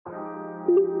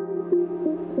Hello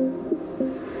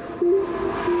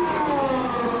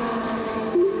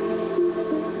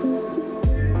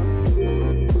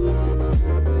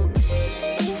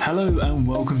and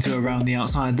welcome to Around the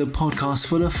Outside, the podcast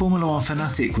for the Formula One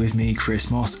fanatic with me, Chris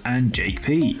Moss and Jake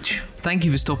Peach. Thank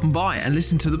you for stopping by and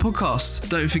listening to the podcast.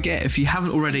 Don't forget, if you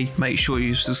haven't already, make sure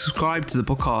you subscribe to the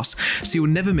podcast so you will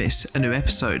never miss a new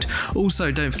episode.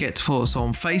 Also, don't forget to follow us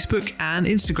on Facebook and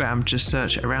Instagram. Just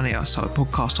search Around the Outside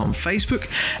Podcast on Facebook.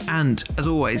 And as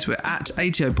always, we're at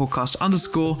ATO Podcast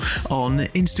 _ on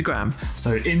Instagram.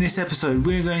 So in this episode,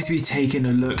 we're going to be taking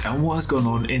a look at what has gone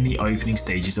on in the opening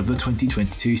stages of the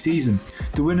 2022 season.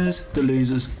 The winners, the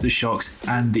losers, the shocks,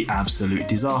 and the absolute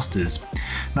disasters.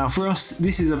 Now for us,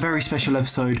 this is a very special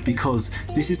episode because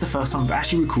this is the first time we've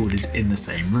actually recorded in the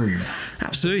same room.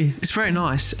 Absolutely. It's very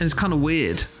nice and it's kind of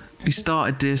weird. We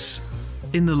started this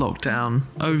in the lockdown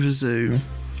over Zoom.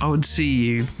 I would see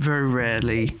you very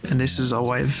rarely and this was our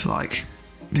way of like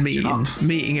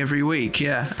meeting every week,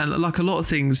 yeah. And like a lot of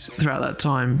things throughout that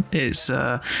time, it's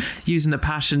using the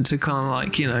passion to kind of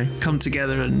like, you know, come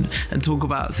together and talk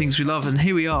about things we love. And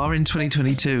here we are in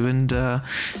 2022 and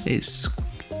it's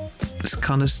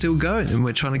kind of still going and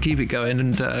we're trying to keep it going,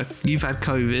 and you've had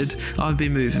COVID, I've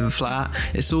been moving flat,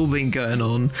 it's all been going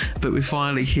on, but we're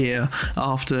finally here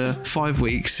after 5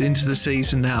 weeks into the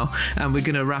season now, and we're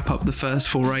going to wrap up the first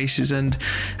 4 races. And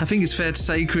I think it's fair to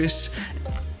say, Chris,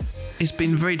 it's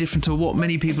been very different to what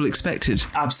many people expected.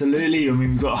 Absolutely. I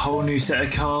mean, we've got a whole new set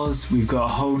of cars, we've got a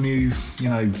whole new, you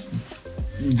know,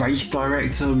 race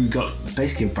director, we've got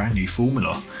basically a brand new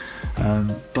formula.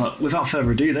 But without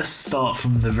further ado, let's start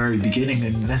from the very beginning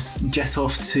and let's jet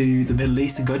off to the Middle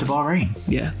East and go to Bahrain.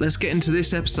 Yeah, let's get into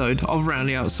this episode of Around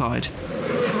the Outside.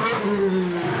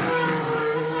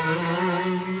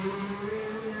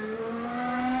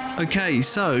 Okay,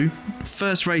 so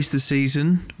first race of the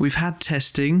season, we've had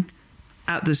testing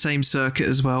at the same circuit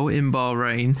as well in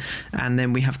Bahrain, and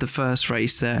then we have the first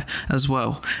race there as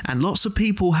well. And lots of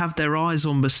people have their eyes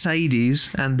on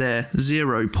Mercedes and their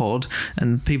Zero Pod,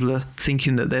 and people are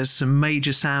thinking that there's some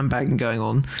major sandbagging going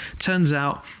on. Turns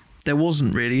out there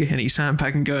wasn't really any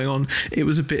sandbagging going on. It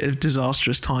was a bit of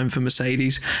disastrous time for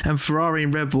Mercedes, and Ferrari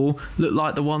and Red Bull look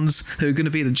like the ones who are going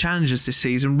to be the challengers this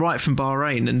season right from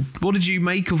Bahrain. And what did you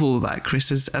make of all of that,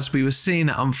 Chris, as we were seeing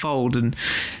it unfold and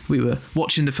we were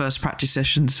watching the first practice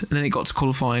sessions, and then it got to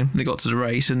qualifying and it got to the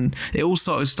race and it all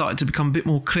started to become a bit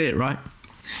more clear, right?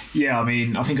 Yeah, I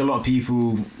mean, I think a lot of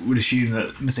people would assume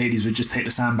that Mercedes would just take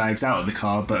the sandbags out of the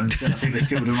car, but instead I think they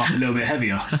filled them up a little bit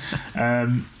heavier.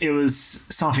 It was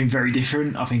something very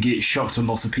different. I think it shocked a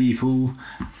lot of people.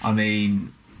 I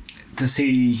mean, to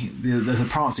see there's a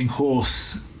prancing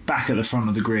horse back at the front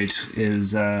of the grid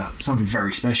is something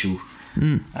very special.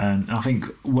 And I think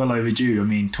well overdue. I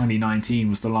mean, 2019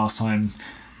 was the last time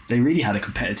they really had a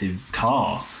competitive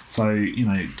car. So, you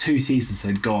know, 2 seasons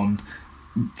had gone,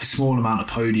 a small amount of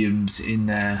podiums in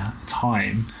their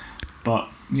time, but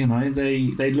you know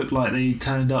they look like they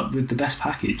turned up with the best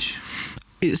package.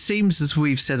 It seems, as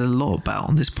we've said a lot about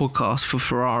on this podcast for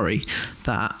Ferrari,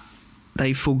 that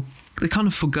they kind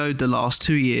of forgoed the last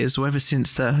 2 years, or ever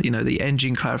since the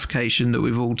engine clarification that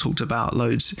we've all talked about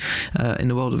loads in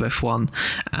the world of F1,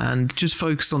 and just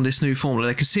focused on this new formula.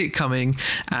 They could see it coming,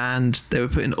 and they were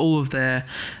putting all of their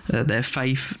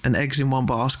faith and eggs in one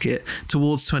basket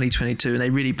towards 2022, and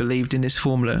they really believed in this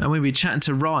formula. And when we were chatting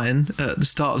to Ryan at the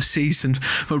start of the season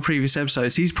for previous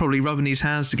episodes, he's probably rubbing his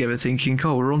hands together thinking,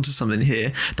 "Oh, we're onto something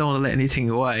here. Don't want to let anything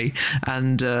away."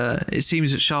 And it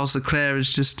seems that Charles Leclerc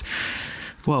is just,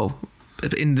 well,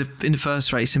 in the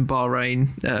first race in Bahrain,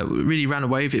 really ran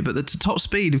away with it. But the top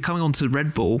speed of coming onto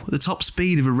Red Bull, the top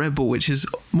speed of a Red Bull, which is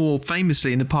more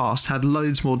famously in the past had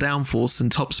loads more downforce than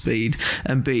top speed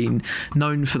and been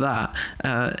known for that,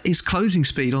 his closing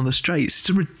speed on the straights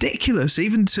is ridiculous,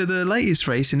 even to the latest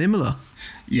race in Imola.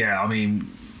 Yeah, I mean,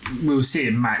 we were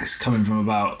seeing Max coming from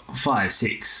about 5,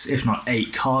 6, if not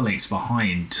 8 car lengths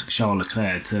behind Charles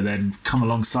Leclerc to then come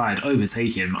alongside,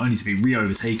 overtake him, only to be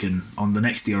re-overtaken on the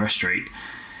next DRS straight.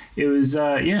 It was,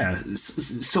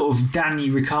 sort of Danny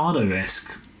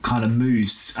Ricciardo-esque kind of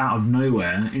moves out of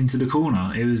nowhere into the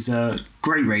corner. It was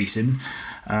great racing,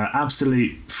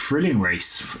 absolute thrilling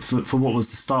race for what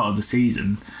was the start of the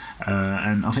season.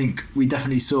 And I think we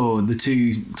definitely saw the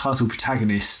two title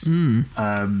protagonists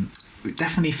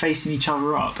definitely facing each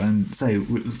other up. And so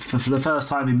for the first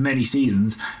time in many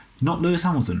seasons, not Lewis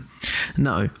Hamilton.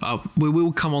 No, we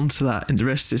will come on to that in the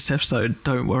rest of this episode.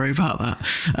 Don't worry about that,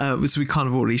 as we kind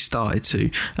of already started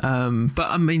to. But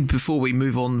I mean, before we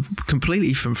move on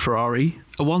completely from Ferrari,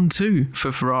 a 1-2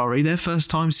 for Ferrari, their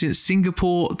first time since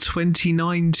Singapore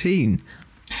 2019.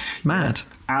 Mad.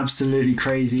 Absolutely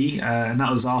crazy. And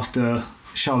that was after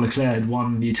Charles Leclerc had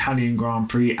won the Italian Grand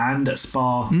Prix and at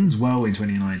Spa as well in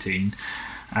 2019.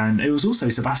 And it was also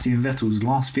Sebastian Vettel's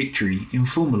last victory in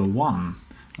Formula One.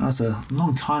 That's a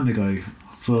long time ago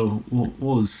for what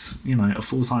was, a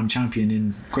full-time champion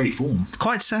in great form.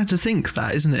 Quite sad to think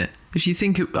that, isn't it? If you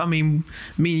think, me and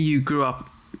you grew up,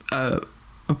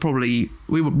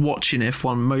 we were watching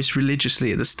F1 most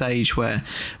religiously at the stage where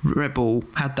Red Bull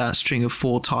had that string of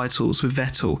 4 titles with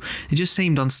Vettel. It just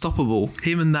seemed unstoppable.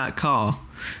 Him and that car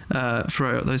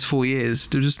for those 4 years,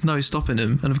 there was just no stopping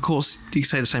him. And of course, you can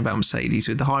say the same about Mercedes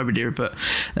with the hybrid era, but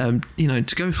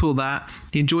to go through all that,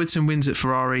 he enjoyed some wins at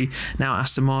Ferrari, now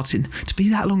Aston Martin. To be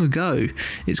that long ago,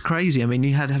 it's crazy. I mean,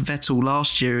 you had Vettel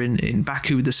last year in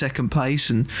Baku with the 2nd place,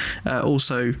 and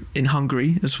also in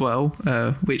Hungary as well,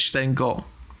 which then got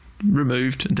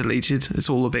removed and deleted. It's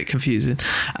all a bit confusing,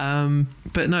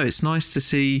 but no, it's nice to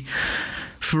see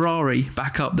Ferrari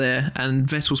back up there, and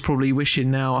Vettel's probably wishing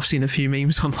now. I've seen a few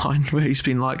memes online where he's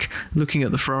been like looking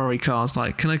at the Ferrari cars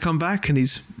like, can I come back? And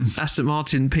his Aston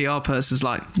Martin PR person's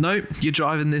like, no, you're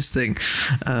driving this thing.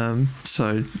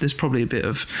 So there's probably a bit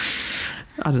of,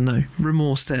 I don't know,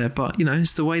 remorse there, but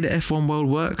it's the way the F1 world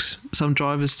works. Some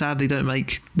drivers sadly don't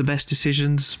make the best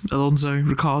decisions. Alonso,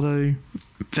 Ricciardo,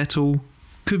 Vettel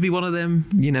could be one of them.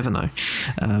 You never know.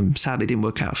 Sadly didn't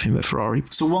work out for him at Ferrari.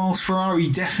 So whilst Ferrari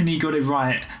definitely got it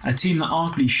right, a team that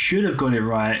arguably should have got it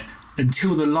right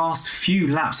until the last few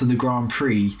laps of the Grand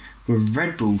Prix were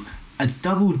Red Bull, a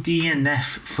double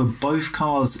DNF for both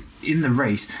cars in the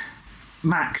race.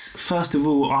 Max, first of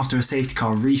all, after a safety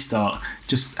car restart,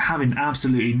 just having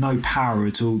absolutely no power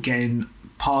at all, getting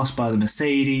passed by the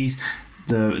Mercedes,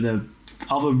 the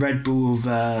other Red Bull of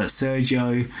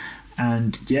Sergio,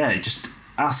 and just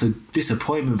that's a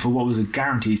disappointment for what was a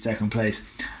guaranteed 2nd place.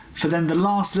 For then the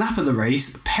last lap of the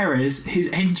race, Perez, his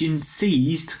engine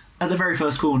seized at the very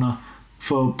first corner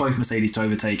for both Mercedes to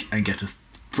overtake and get a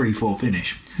 3-4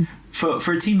 finish.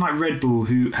 For a team like Red Bull,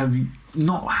 who have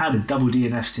not had a double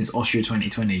DNF since Austria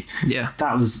 2020,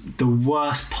 that was the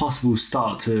worst possible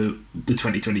start to the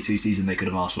 2022 season they could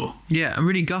have asked for. Yeah, I'm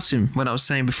really gutting when I was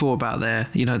saying before about their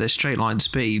straight line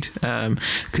speed,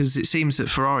 because it seems that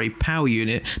Ferrari power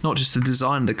unit, not just the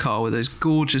design of the car with those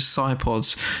gorgeous side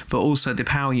pods, but also the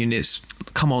power units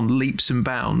come on leaps and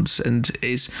bounds, and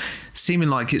is seeming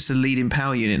like it's the leading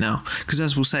power unit now. Because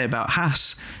as we'll say about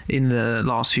Haas in the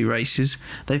last few races,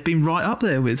 they've been right up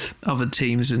there with other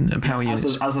teams and power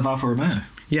units. As of Alfa Romeo.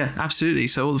 Yeah, absolutely.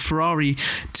 So all the Ferrari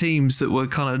teams that were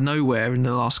kind of nowhere in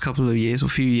the last couple of years or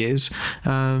few years,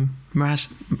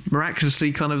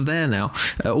 miraculously kind of there now,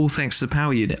 all thanks to the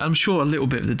power unit. I'm sure a little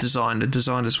bit of the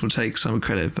designers will take some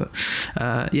credit, but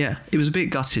it was a bit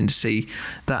gutting to see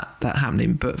that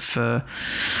happening. But for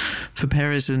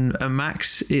Perez and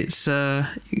Max, it's I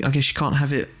guess you can't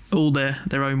have it all their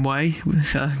own way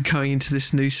going into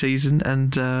this new season,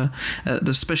 and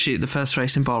especially the first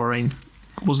race in Bahrain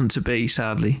wasn't to be,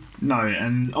 sadly. No,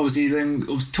 and obviously then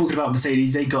I was talking about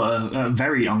Mercedes, they got a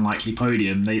very unlikely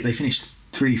podium. They finished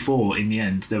 3-4 in the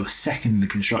end. They were 2nd in the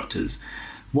constructors,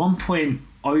 1 point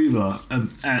over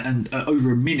and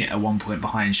over a minute at 1 point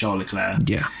behind Charles Leclerc.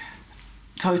 Yeah.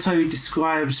 Toto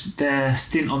describes their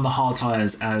stint on the hard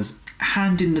tyres as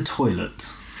hand in the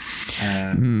toilet.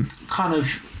 Kind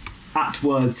of apt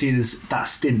words, seeing as that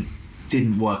stint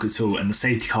didn't work at all, and the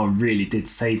safety car really did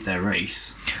save their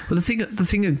race. Well, the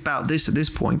thing about this at this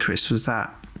point, Chris, was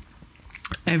that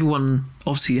everyone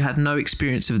obviously had no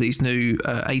experience of these new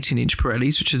 18-inch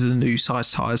Pirellis, which are the new size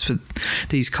tyres for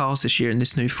these cars this year in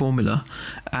this new formula,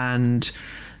 and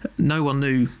no one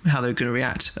knew how they were going to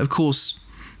react. Of course,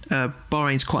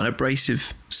 Bahrain's quite an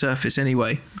abrasive surface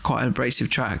anyway, quite an abrasive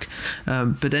track,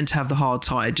 but then to have the hard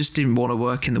tyre, it just didn't want to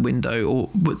work in the window, or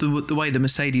the way the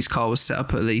Mercedes car was set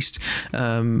up at least,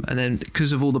 and then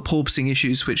because of all the porpoising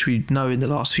issues which we know in the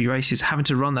last few races, having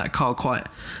to run that car quite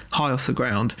high off the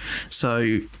ground,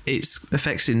 so it's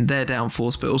affecting their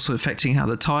downforce, but also affecting how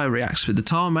the tyre reacts with the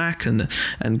tarmac and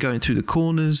going through the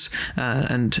corners,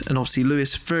 and obviously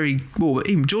Lewis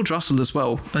even George Russell as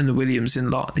well, and the Williams in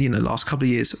last couple of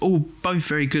years, all both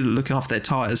very good at looking after their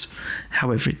tyres.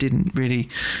 However, it didn't really,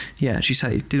 as you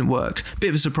say, it didn't work. Bit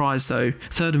of a surprise though.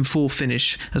 3rd and 4th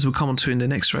finish, as we'll come on to in the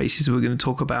next races we're going to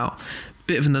talk about.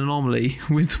 Bit of an anomaly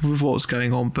with what's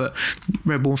going on, but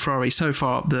Red Bull and Ferrari so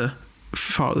far up the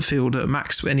field.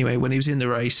 Max, anyway, when he was in the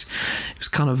race, it was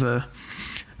kind of a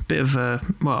bit of a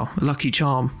lucky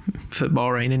charm for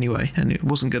Bahrain anyway, and it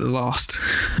wasn't going to last.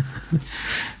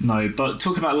 No, but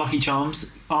talking about lucky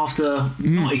charms, after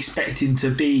not expecting to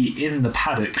be in the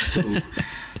paddock at all,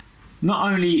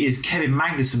 not only is Kevin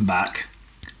Magnussen back,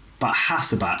 but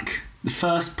Haas are back. The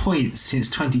first points since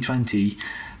 2020.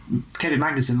 Kevin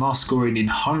Magnussen last scoring in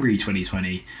Hungary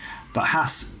 2020, but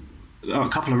Haas, a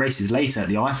couple of races later at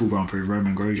the Eiffel Grand Prix with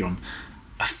Romain Grosjean,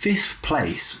 a 5th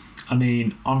place. I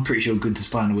mean, I'm pretty sure Gunther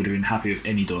Steiner would have been happy with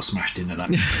any door smashed in at that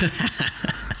point.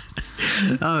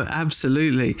 Oh,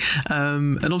 absolutely.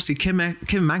 And obviously, Kevin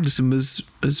Magnussen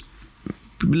was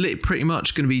pretty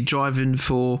much going to be driving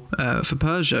for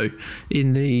Peugeot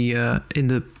in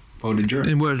the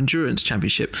World Endurance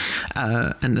Championship,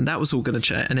 and that was all going to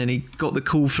change. And then he got the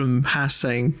call from Haas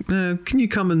saying, "Can you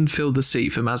come and fill the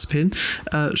seat for Mazepin?"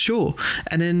 Sure.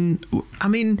 And then, I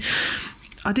mean,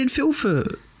 I did feel for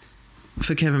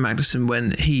Kevin Magnussen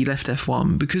when he left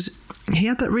F1, because he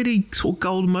had that really sort of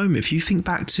golden moment. If you think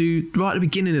back to right at the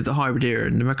beginning of the hybrid era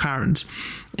and the McLarens,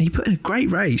 he put in a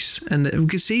great race, and we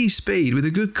could see his speed with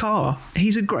a good car.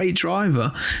 He's a great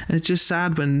driver, and it's just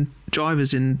sad when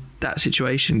drivers in that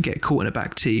situation get caught in a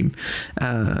back team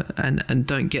and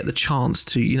don't get the chance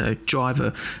to drive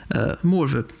a more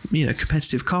of a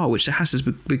competitive car, which the Haas is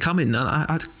becoming. And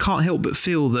I can't help but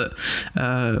feel that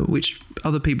which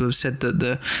other people have said, that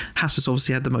the Haas has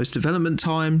obviously had the most development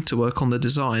time to work on the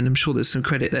design. I'm sure there's some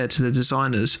credit there to the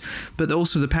designers, but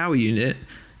also the power unit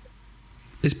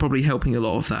is probably helping a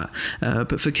lot of that.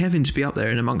 But for Kevin to be up there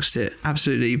and amongst it,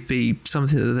 absolutely be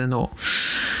something that they're not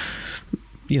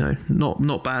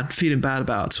feeling bad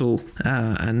about at all,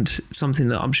 and something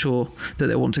that I'm sure that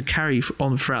they want to carry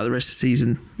on throughout the rest of the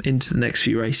season into the next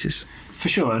few races. For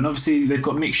sure, and obviously they've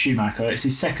got Mick Schumacher. It's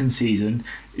his second season.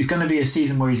 It's going to be a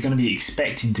season where he's going to be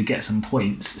expecting to get some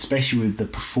points, especially with the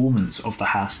performance of the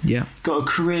Haas. Yeah, got a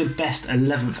career best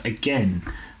 11th again.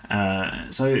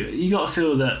 So you got to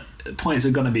feel that points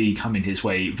are going to be coming his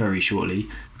way very shortly.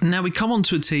 Now we come on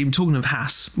to a team, talking of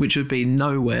Haas, which have been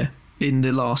nowhere in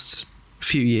the last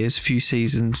few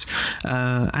seasons,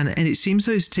 and it seems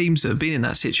those teams that have been in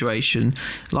that situation,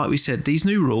 like we said, these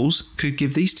new rules could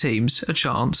give these teams a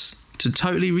chance to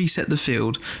totally reset the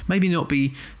field, maybe not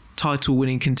be title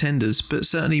winning contenders, but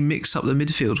certainly mix up the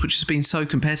midfield, which has been so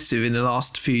competitive in the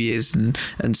last few years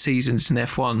and seasons in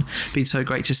F1. Been so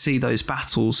great to see those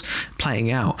battles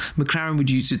playing out. McLaren,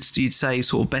 you'd say,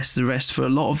 sort of best of the rest for a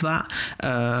lot of that,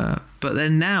 but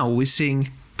then now we're seeing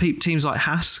teams like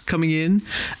Haas coming in,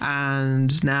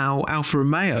 and now Alfa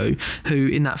Romeo, who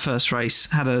in that first race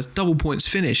had a double points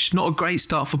finish. Not a great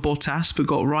start for Bottas, but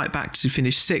got right back to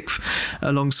finish 6th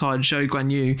alongside Zhou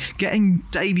Guanyu, getting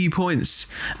debut points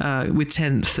with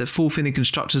 10th, the 4th in the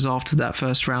constructors after that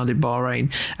first round in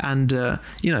Bahrain. And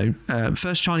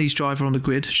first Chinese driver on the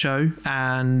grid, Zhou,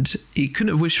 and he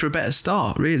couldn't have wished for a better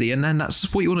start, really. And then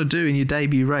that's what you want to do in your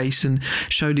debut race, and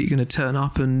show that you're going to turn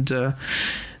up and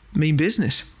mean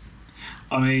business.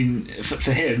 I mean,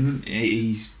 for him,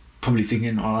 he's probably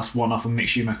thinking, "Oh, that's one up on Mick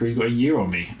Schumacher. He's got a year on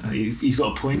me. He's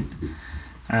got a point."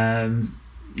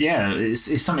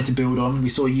 It's something to build on. We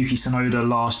saw Yuki Tsunoda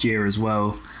last year as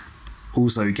well,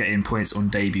 also getting points on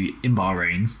debut in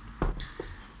Bahrain.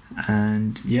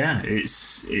 And yeah,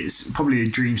 it's probably a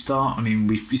dream start. I mean,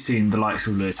 we've seen the likes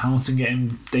of Lewis Hamilton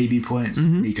getting debut points,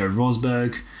 Nico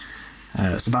Rosberg.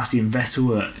 Sebastian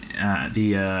Vettel at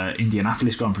the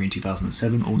Indianapolis Grand Prix in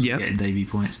 2007, also getting debut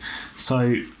points.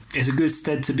 So it's a good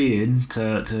stead to be in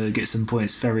to get some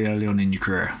points very early on in your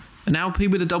career. An Alpine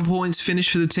with a double points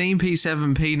finish for the team,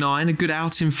 P7, P9. A good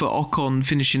outing for Ocon,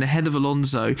 finishing ahead of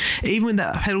Alonso. Even with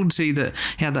that penalty that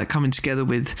he had that coming together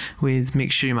with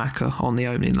Mick Schumacher on the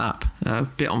opening lap. A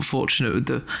bit unfortunate with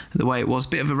the way it was.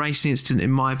 Bit of a racing incident in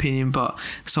my opinion, but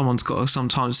someone's got to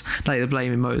sometimes lay the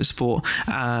blame in motorsport.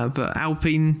 But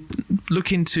Alpine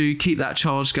looking to keep that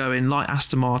charge going, like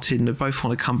Aston Martin. They both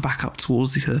want to come back up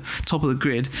towards the top of the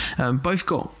grid. Both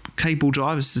got capable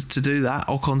drivers to do that.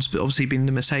 Ocon's obviously been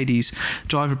the Mercedes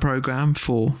driver program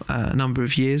for a number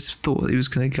of years. Thought he was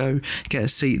going to go get a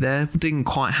seat there, didn't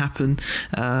quite happen.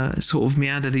 Sort of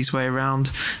meandered his way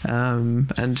around,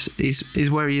 and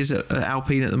is where he is at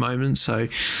Alpine at the moment. So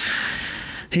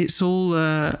it's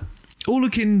all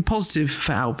looking positive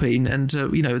for Alpine, and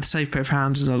with the safe pair of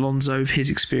hands and Alonso, of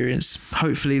his experience,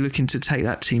 hopefully looking to take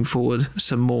that team forward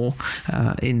some more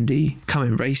in the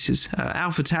coming races.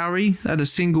 AlphaTauri had a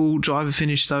single driver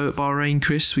finish though at Bahrain.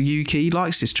 Chris, with Yuki, he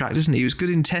likes this track, doesn't he? He was good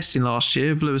in testing last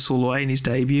year, blew us all away in his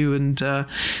debut, and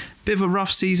bit of a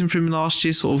rough season for him last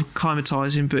year, sort of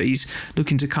acclimatising, but he's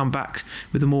looking to come back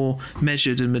with a more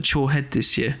measured and mature head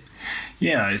this year.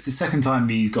 Yeah, it's the second time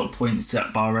he's got points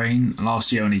at Bahrain.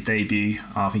 Last year on his debut,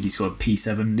 I think he scored a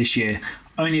P7. This year,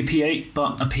 only a P8,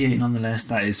 but a P8 nonetheless.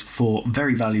 That is 4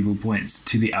 very valuable points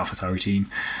to the AlphaTauri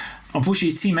team. unfortunately,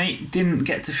 his teammate didn't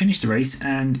get to finish the race,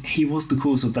 and he was the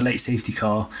cause of the late safety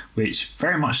car, which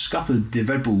very much scuppered the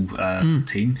Red Bull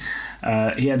team.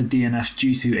 He had a DNF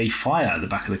due to a fire at the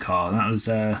back of the car. And that was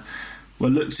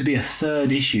what looked to be a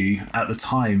third issue at the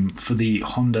time for the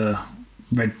Honda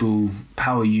Red Bull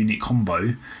power unit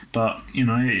combo. But, you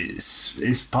know,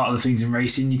 it's part of the things in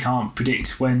racing. You can't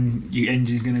predict when your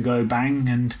engine's going to go bang.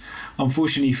 And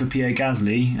unfortunately for Pierre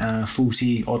Gasly,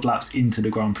 40 odd laps into the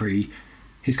Grand Prix,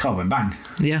 his car went bang.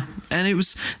 Yeah, and it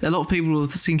was a lot of people were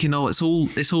thinking, oh, it's all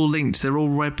linked. They're all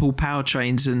Red Bull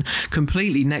powertrains, and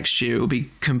completely next year it will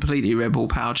be completely Red Bull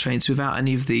powertrains without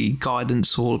any of the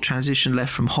guidance or transition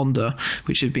left from Honda,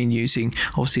 which they've been using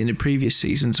obviously in the previous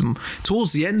seasons. And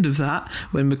towards the end of that,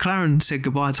 when McLaren said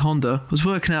goodbye to Honda, was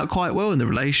working out quite well in the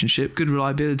relationship. Good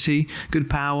reliability,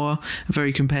 good power,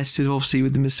 very competitive, obviously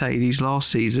with the Mercedes last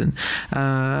season.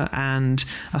 And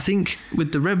I think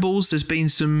with the Red Bulls, there's been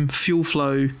some fuel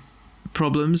flow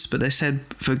problems, but they said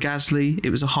for Gasly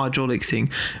it was a hydraulic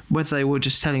thing. Whether they were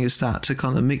just telling us that to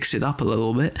kind of mix it up a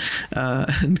little bit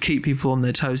and keep people on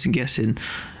their toes and guessing,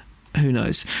 who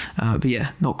knows. But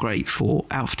yeah, not great for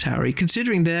AlphaTauri,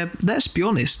 considering their, let's be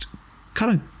honest,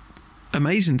 kind of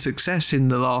amazing success in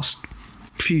the last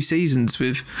few seasons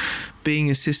with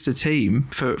being a sister team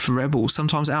for Red Bull,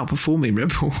 sometimes outperforming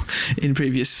Red Bull in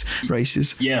previous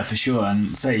races. Yeah, for sure.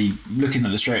 And say, looking at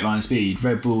the straight line speed,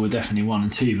 Red Bull were definitely 1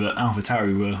 and 2, but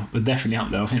AlphaTauri were definitely up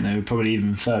there. I think they were probably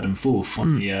even 3rd and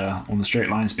 4th on the straight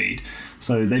line speed.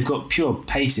 So they've got pure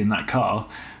pace in that car.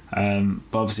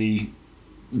 But obviously,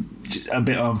 a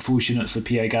bit unfortunate for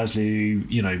Pierre Gasly, who,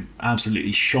 you know,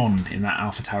 absolutely shone in that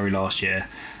AlphaTauri last year.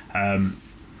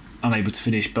 Unable to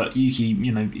finish, but Yuki,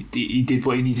 you know, he did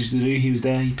what he needed to do. He was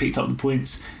there, he picked up the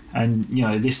points, and, you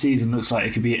know, this season looks like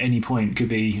it could be at any point, could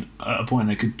be a point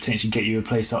that could potentially get you a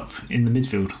place up in the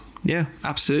midfield. Yeah,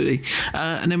 absolutely.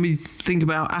 And then we think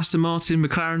about Aston Martin,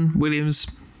 McLaren, Williams,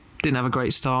 didn't have a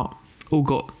great start. All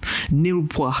got nil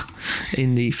points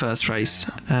in the first race,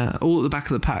 all at the back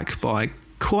of the pack by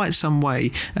quite some way.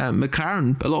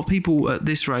 McLaren, a lot of people at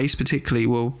this race particularly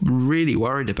were really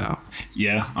worried about.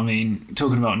 Yeah, I mean,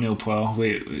 talking about nil points,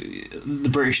 the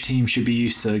British team should be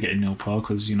used to getting nil points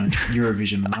because, you know,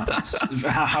 Eurovision and that's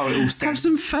how it all stems. Have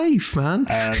some faith, man.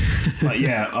 But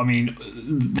yeah, I mean,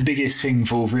 the biggest thing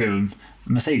for all three of them,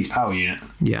 Mercedes power unit.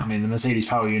 Yeah. I mean, the Mercedes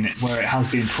power unit, where it has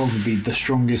been probably the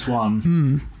strongest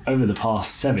one over the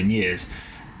past 7 years,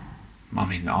 I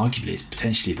mean, arguably it's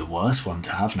potentially the worst one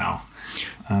to have now.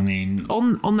 I mean,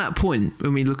 on that point,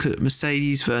 when we look at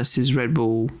Mercedes versus Red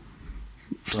Bull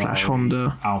 /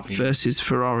 Honda Alpine versus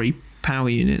Ferrari power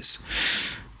units,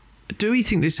 do we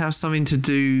think this has something to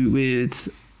do with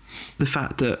the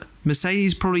fact that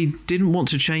Mercedes probably didn't want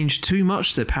to change too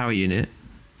much their power unit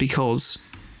because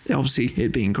obviously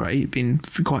it'd been great, it'd been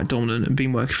quite dominant and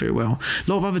been working very well. A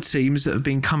lot of other teams that have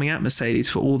been coming at Mercedes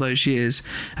for all those years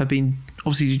have been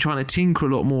obviously trying to tinker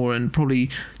a lot more and probably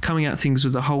coming at things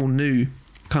with a whole new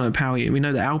kind of power unit. We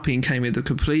know that Alpine came with a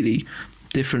completely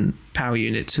different power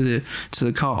unit to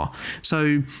the car. So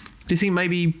do you think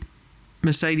maybe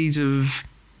Mercedes have,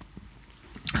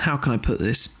 how can I put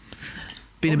this,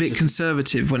 been a bit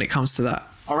conservative when it comes to that?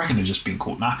 I reckon they've just been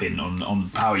caught napping on the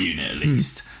power unit at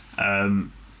least.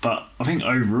 But I think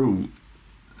overall,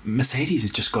 Mercedes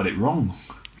have just got it wrong.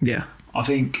 Yeah. I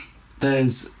think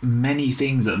there's many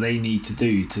things that they need to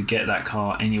do to get that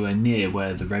car anywhere near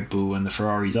where the Red Bull and the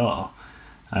Ferraris are.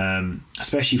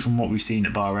 Especially from what we've seen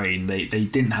at Bahrain, they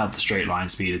didn't have the straight line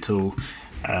speed at all.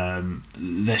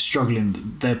 They're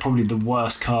struggling. They're probably the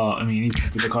worst car. I mean,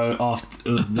 if you look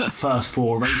after the first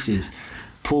 4 races,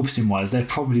 porpoising wise, they're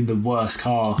probably the worst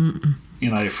car.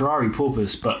 You know, Ferrari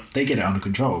porpoise, but they get it under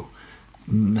control.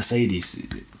 Mercedes,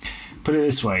 put it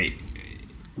this way,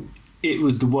 it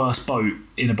was the worst boat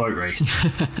in a boat race.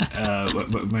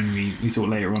 When we talk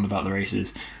later on about the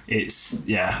races, it's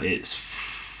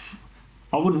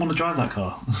I wouldn't want to drive that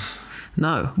car.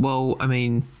 No, well, I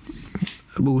mean,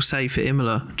 we'll say for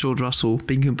Imola, George Russell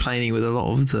been complaining with a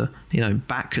lot of the, you know,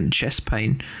 back and chest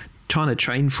pain, trying to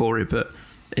train for it, but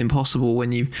impossible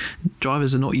when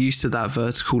drivers are not used to that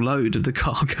vertical load of the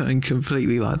car going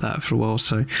completely like that for a while.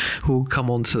 So we'll come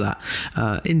on to that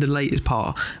in the latest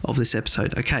part of this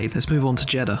episode. Okay, let's move on to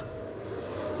Jeddah.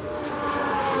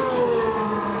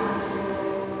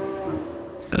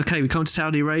 Okay, we come to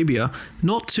Saudi Arabia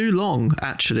not too long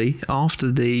actually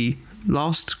after the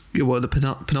last, well, the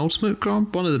penultimate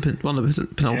Grand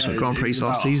Prix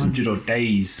last season. 100 odd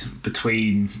days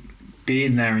between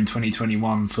being there in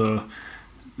 2021 for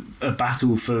a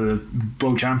battle for the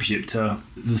World Championship to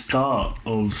the start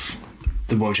of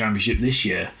the World Championship this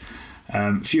year.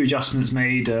 Few adjustments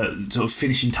made, sort of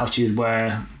finishing touches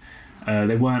where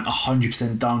they weren't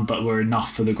 100% done, but were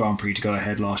enough for the Grand Prix to go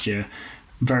ahead last year.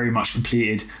 Very much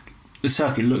completed. The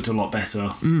circuit looked a lot better.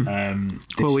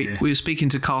 We were speaking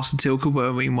to Carsten Tilke,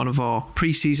 weren't we, in one of our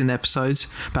pre-season episodes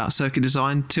about circuit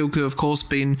design. Tilke, of course,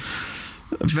 been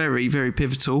very, very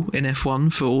pivotal in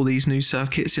F1 for all these new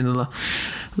circuits in the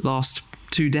last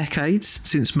 2 decades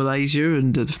since Malaysia,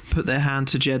 and put their hand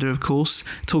to Jeddah, of course,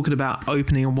 talking about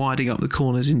opening and widening up the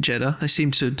corners in Jeddah. They seem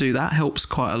to do that, helps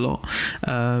quite a lot.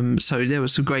 So there were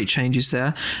some great changes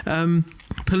there.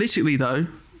 Politically, though,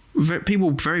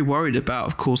 people very worried about,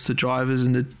 of course, the drivers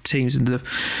and the teams in the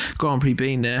Grand Prix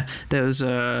being there. There was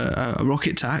a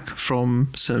rocket attack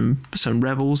from some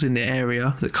rebels in the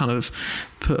area that kind of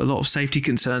put a lot of safety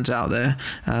concerns out there.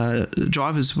 The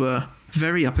drivers were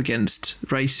very up against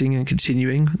racing and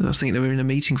continuing. I think they were in a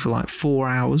meeting for like 4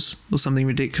 hours or something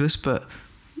ridiculous, but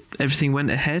everything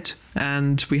went ahead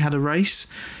and we had a race.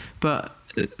 But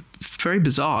very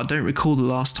bizarre. I don't recall the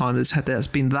last time there's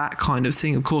been that kind of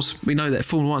thing. Of course, we know that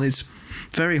Formula 1 is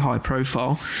very high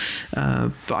profile,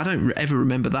 but I don't ever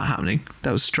remember that happening.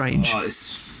 That was strange.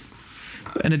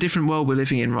 In a different world we're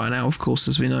living in right now, of course,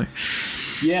 as we know.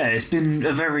 Yeah, it's been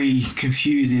a very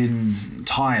confusing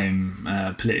time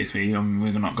politically.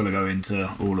 We're not going to go into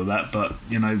all of that, but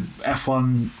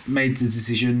F1 made the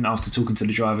decision after talking to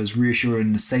the drivers,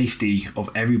 reassuring the safety of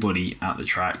everybody at the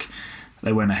track.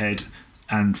 They went ahead,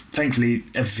 and thankfully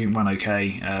everything went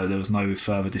okay. There was no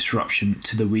further disruption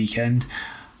to the weekend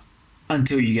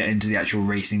until you get into the actual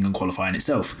racing and qualifying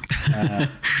itself.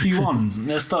 Q1,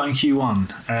 let's start in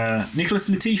Q1. Nicholas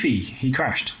Latifi, he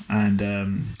crashed, and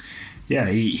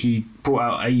he brought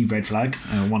out a red flag,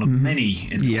 one of many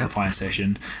in the qualifying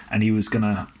session, and he was going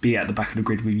to be at the back of the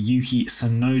grid with Yuki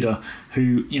Tsunoda,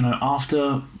 who,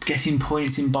 after getting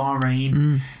points in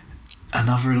Bahrain,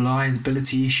 another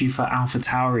reliability issue for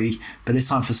AlphaTauri, but this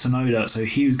time for Tsunoda, so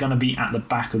he was going to be at the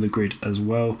back of the grid as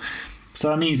well. So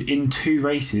that means in 2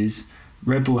 races,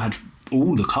 Red Bull had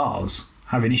all the cars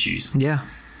having issues. Yeah,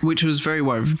 which was very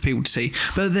worrying for people to see.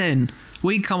 But then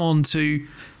we come on to,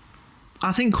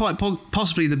 I think, quite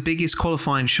possibly the biggest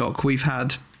qualifying shock we've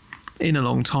had in a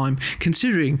long time,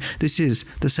 considering this is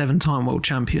the 7-time world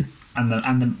champion. And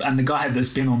the guy that's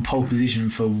been on pole position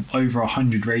for over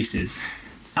 100 races,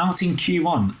 out in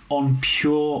Q1 on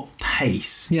pure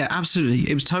pace. Yeah, absolutely.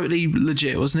 It was totally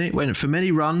legit, wasn't it? Went for many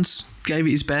runs, gave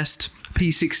it his best.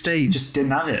 P16. Just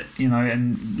didn't have it,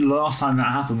 and the last time that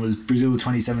happened was Brazil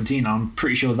 2017. I'm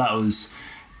pretty sure that was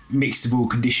mixable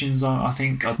conditions, I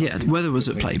think. The weather was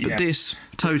at play, but this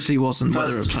totally wasn't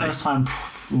weather at play. First time,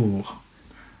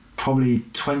 probably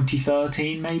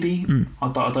 2013 maybe. I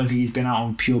don't think he's been out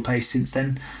on pure pace since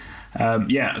then.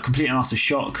 A complete and utter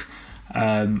shock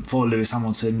for Lewis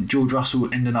Hamilton. George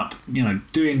Russell ended up,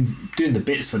 doing the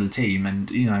bits for the team, and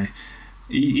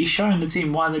he's showing the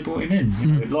team why they brought him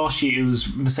in. Last year it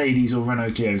was Mercedes or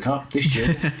Renault Clio Cup. This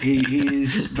year he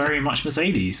is very much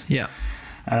Mercedes. Yeah.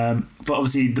 But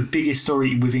obviously the biggest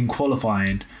story within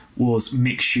qualifying was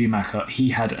Mick Schumacher.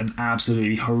 He had an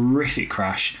absolutely horrific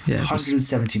crash.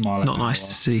 170 mile an hour. Not nice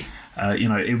to see.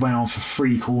 It went on for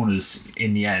 3 corners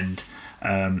in the end.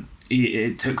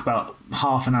 It took about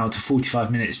half an hour to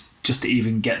 45 minutes just to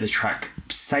even get the track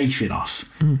safe enough,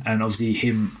 and obviously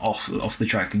him off the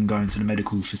track and going to the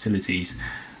medical facilities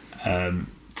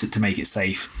to make it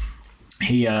safe.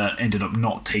 He ended up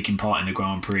not taking part in the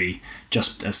Grand Prix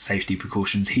just as safety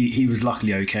precautions. He was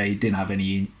luckily okay, didn't have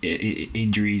any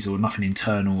injuries or nothing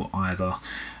internal either,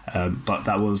 but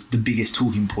that was the biggest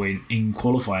talking point in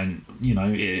qualifying.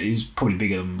 It was probably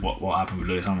bigger than what happened with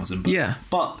Lewis Hamilton.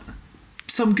 But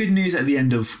some good news at the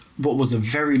end of what was a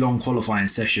very long qualifying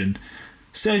session.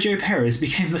 Sergio Perez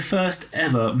became the first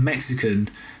ever Mexican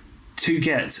to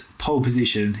get pole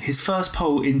position, his first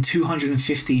pole in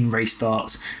 215 race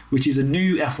starts, which is a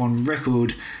new F1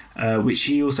 record, which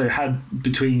he also had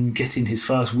between getting his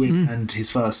first win and his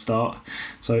first start.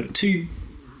 So 2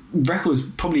 records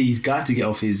probably he's glad to get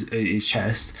off his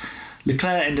chest.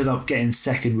 Leclerc ended up getting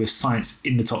second with Sainz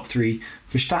in the top 3.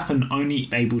 Verstappen only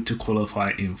able to qualify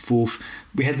in 4th.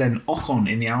 We had then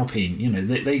Ocon in the Alpine.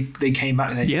 They came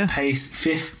back there. Pace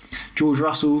 5th. George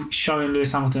Russell showing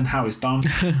Lewis Hamilton how it's done.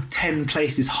 10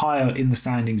 places higher in the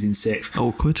standings in 6th.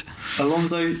 Awkward.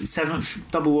 Alonso 7th,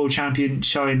 double world champion,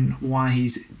 showing why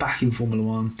he's back in Formula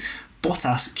 1.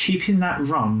 Bottas keeping that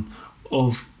run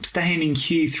of staying in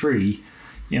Q3.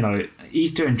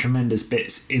 He's doing tremendous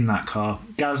bits in that car.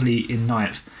 Gasly in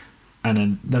 9th. And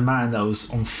then the man that was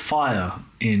on fire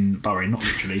in Bahrain, not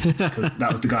literally, because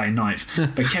that was the guy in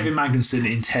 9th, but Kevin Magnussen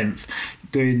in 10th.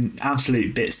 doing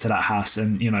absolute bits to that Haas,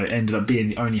 and ended up being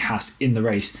the only Haas in the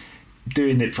race,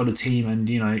 doing it for the team, and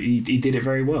he did it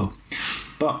very well.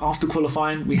 But after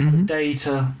qualifying, we had a day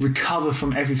to recover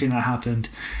from everything that happened,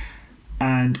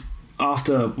 and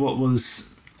after what was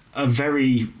a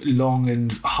very long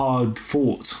and hard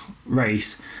fought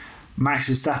race, Max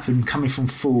Verstappen, coming from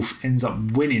fourth, ends up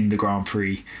winning the Grand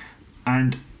Prix.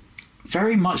 And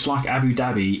very much like Abu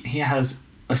Dhabi, he has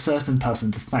a certain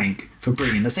person to thank for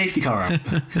bringing the safety car out,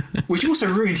 which also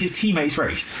ruined his teammate's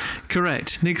race.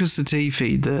 Correct. Nicholas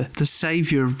Latifi, the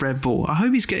saviour of Red Bull. I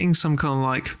hope he's getting some kind of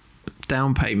like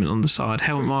down payment on the side.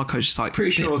 Helmut Marko's just like...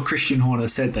 Pretty sure Christian Horner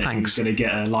said that he was going to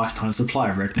get a lifetime supply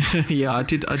of Red Bull. Yeah, I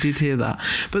did hear that.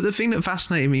 But the thing that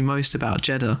fascinated me most about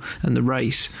Jeddah and the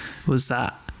race was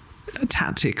that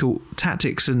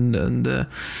tactics and the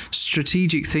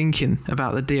strategic thinking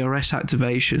about the DRS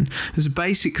activation was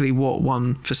basically what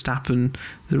won Verstappen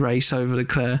the race over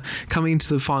Leclerc. Coming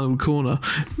into the final corner,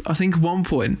 I think at one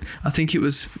point, it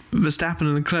was Verstappen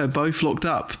and Leclerc both locked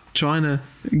up trying to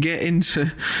get into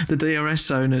the DRS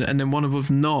zone, and then one of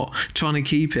them not trying to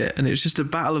keep it, and it was just a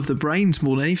battle of the brains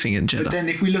more than anything in Jeddah. But then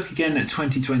if we look again at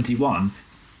 2021,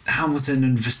 Hamilton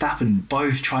and Verstappen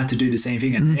both tried to do the same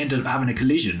thing and ended up having a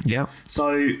collision. Yeah.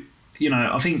 So,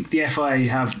 I think the FIA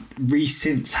have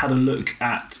since had a look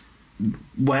at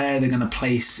where they're going to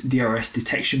place DRS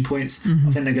detection points.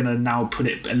 I think they're going to now put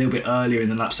it a little bit earlier in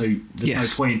the lap, so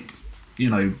there's no point,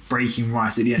 braking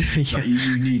right at the end. Yeah. Like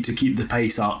you need to keep the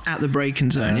pace up. At the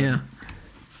braking zone,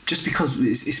 Just because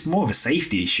it's more of a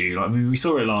safety issue. Like, we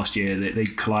saw it last year that they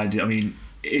collided.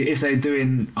 If they're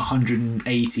doing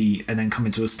 180 and then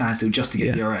coming to a standstill just to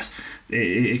get DRS,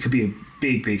 it could be a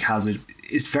big hazard.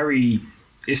 It's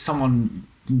if someone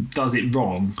does it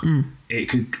wrong, it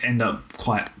could end up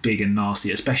quite big and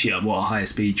nasty, especially at what a higher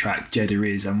speed track Jeddah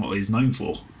is and what it's known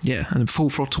for. Yeah, and full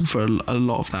throttle for a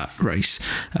lot of that race.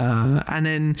 And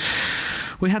then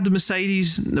we had the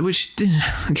Mercedes, which didn't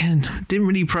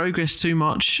really progress too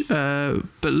much, but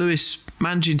Lewis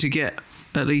managing to get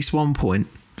at least 1 point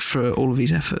for all of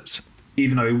his efforts,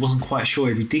 even though he wasn't quite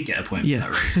sure if he did get a point for that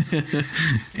race.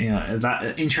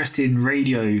 That interesting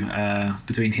radio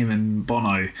between him and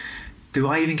Bono. Do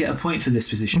I even get a point for this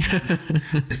position?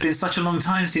 It's been such a long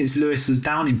time since Lewis was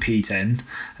down in P10,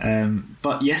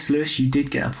 but yes, Lewis, you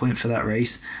did get a point for that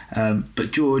race.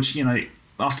 But George,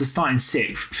 after starting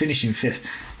sixth, finishing fifth,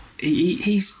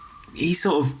 he's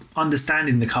sort of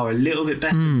understanding the car a little bit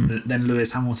better than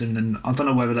Lewis Hamilton, and I don't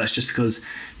know whether that's just because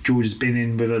George has been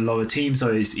in with a lower team,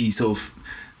 so he's sort of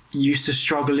used to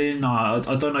struggling. I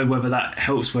don't know whether that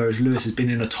helps, whereas Lewis has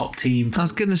been in a top team for I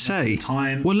was going to say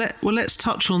time. Well, let's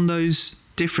touch on those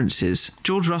differences.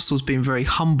 George Russell's been very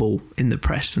humble in the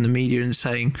press and the media and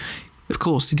saying, of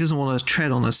course, he doesn't want to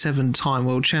tread on a 7-time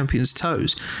world champion's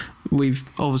toes. We've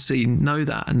obviously know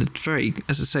that, and it's very,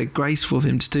 as I say, graceful of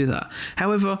him to do that.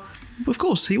 However, of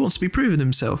course, he wants to be proven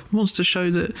himself. He wants to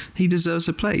show that he deserves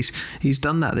a place. He's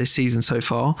done that this season so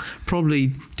far. Probably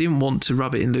didn't want to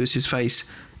rub it in Lewis's face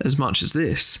as much as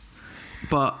this.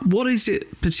 But what is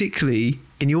it particularly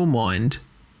in your mind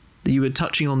that you were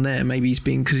touching on there? Maybe he's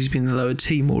been because he's been in the lower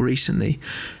team more recently.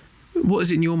 What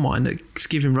is it in your mind that's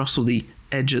giving Russell the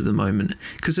edge at the moment?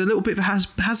 Because a little bit has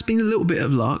been a little bit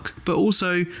of luck, but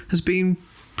also has been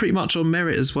pretty much on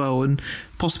merit as well, and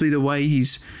possibly the way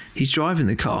he's driving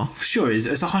the car. Sure, it's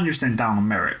 100% down on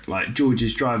merit. Like, George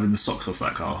is driving the socks off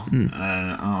that car.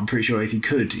 I'm pretty sure if he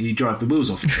could, he'd drive the wheels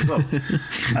off it as well.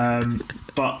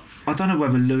 But I don't know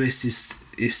whether Lewis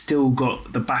is still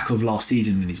got the back of last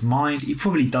season in his mind. He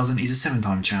probably doesn't. He's a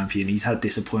 7-time champion. He's had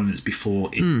disappointments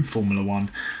before in Formula One,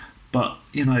 but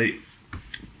he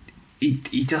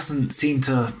doesn't seem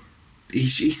to.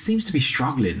 He seems to be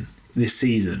struggling this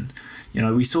season.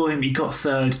 We saw him. He got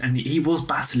third, and he was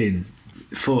battling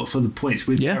for the points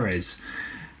with Perez.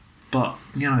 But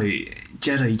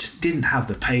Jeddah, he just didn't have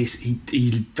the pace.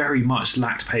 He very much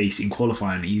lacked pace in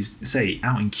qualifying. He was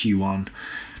out in Q1,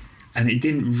 and it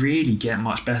didn't really get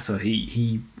much better.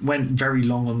 He went very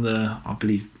long on the, I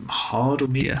believe, hard or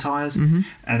medium tyres, and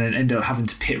then ended up having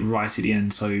to pit right at the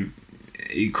end. So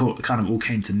it kind of all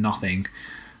came to nothing.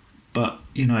 But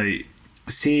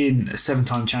seeing a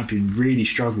 7-time champion really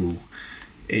struggle,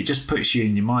 it just puts you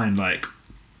in your mind like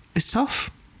it's tough.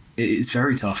 It's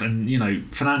very tough. And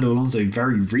Fernando Alonso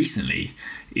very recently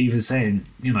even saying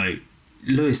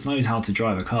Lewis knows how to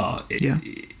drive a car.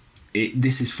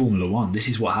 This is Formula One. This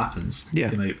is what happens.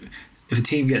 If a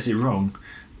team gets it wrong,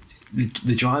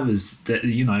 the drivers that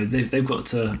they've got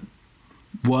to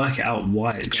work it out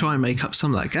why to try and make up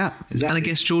some of that gap. Exactly. And I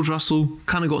guess George Russell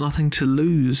kind of got nothing to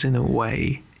lose in a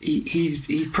way.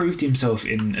 he's proved himself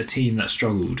in a team that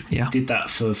struggled. Yeah. He did that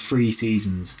for 3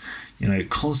 seasons,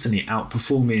 constantly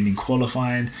outperforming in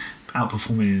qualifying,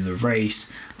 outperforming in the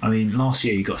race. I mean, last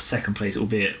year he got 2nd place,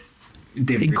 albeit didn't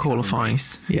In really have a qualifying.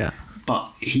 race. Yeah.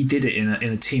 But he did it in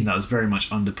a team that was very much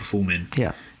underperforming.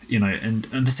 Yeah.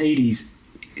 And Mercedes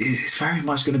is very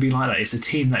much going to be like that. It's a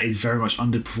team that is very much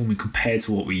underperforming compared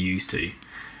to what we're used to.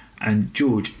 And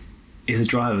George is a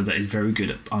driver that is very good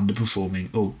at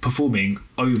underperforming or performing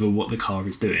over what the car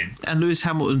is doing. And Lewis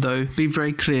Hamilton, though, be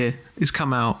very clear, has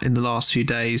come out in the last few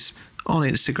days on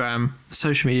Instagram,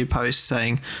 social media posts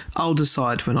saying, I'll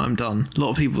decide when I'm done. A lot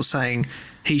of people saying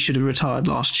he should have retired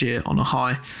last year on a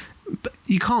high. But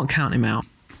you can't count him out.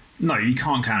 No, you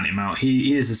can't count him out.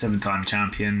 He is a 7-time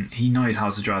champion. He knows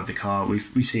how to drive the car.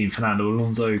 We've seen Fernando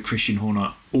Alonso, Christian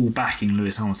Horner all backing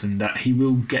Lewis Hamilton that he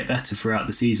will get better throughout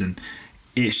the season.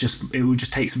 It will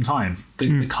just take some time.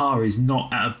 The car is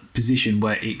not at a position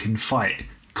where it can fight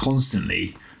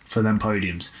constantly for them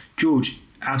podiums. George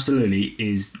absolutely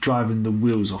is driving the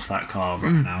wheels off that car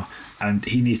right now, and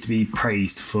he needs to be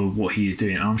praised for what he is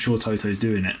doing. And I'm sure Toto's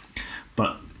doing it.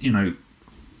 But,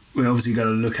 we're obviously going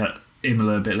to look at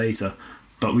Imola a bit later,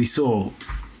 but we saw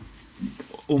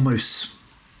almost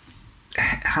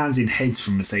hands in heads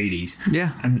from Mercedes.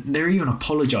 Yeah. And they're even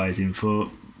apologising for,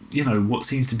 what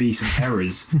seems to be some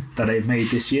errors that they've made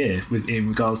this year in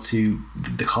regards to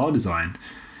the car design.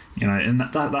 And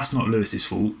that's not Lewis's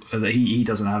fault. That he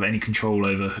doesn't have any control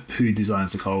over who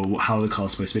designs the car or how the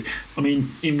car's supposed to be. I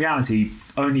mean, in reality,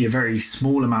 only a very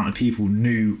small amount of people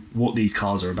knew what these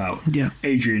cars are about. Yeah.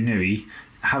 Adrian Newey,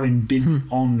 having been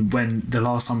on when the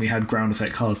last time we had ground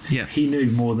effect cars, he knew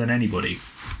more than anybody.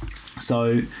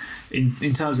 So, in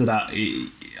terms of that,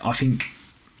 I think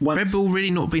Red Bull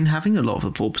really not been having a lot of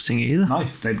the porpoising either. No,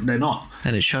 they're not,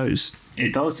 and it shows.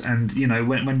 It does, and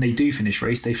when they do finish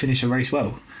race, they finish a race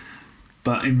well.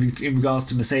 But in regards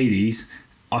to Mercedes,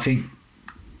 I think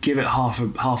give it half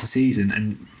a season,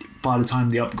 and by the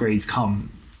time the upgrades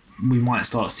come, we might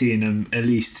start seeing them at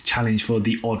least challenge for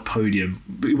the odd podium.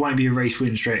 It won't be a race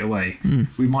win straight away.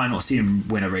 We might not see them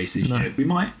win a race this year. We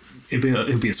might.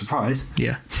 It'll be a surprise.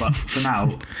 Yeah. But for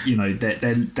now,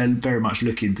 they're very much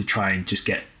looking to try and just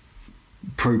get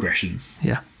progression.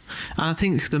 Yeah. And I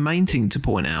think the main thing to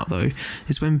point out, though,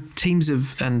 is when teams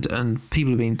have and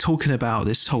people have been talking about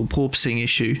this whole porpoising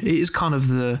issue, it is kind of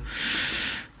the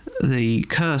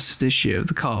curse this year of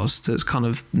the cars that's kind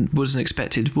of wasn't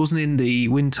expected, wasn't in the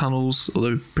wind tunnels or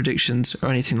the predictions or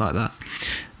anything like that.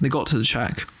 They got to the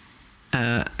track,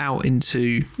 out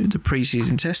into the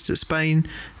pre-season test at Spain,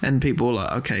 and people were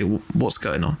like, okay, what's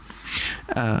going on?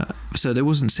 So they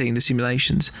wasn't seeing the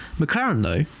simulations. McLaren,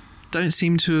 though, don't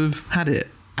seem to have had it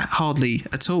hardly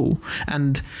at all.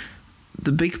 And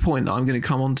the big point that I'm going to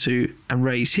come on to and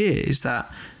raise here is that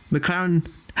McLaren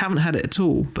haven't had it at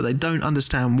all, but they don't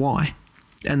understand why.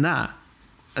 And that,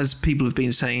 as people have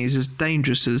been saying, is as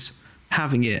dangerous as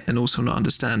having it and also not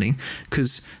understanding,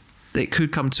 because it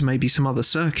could come to maybe some other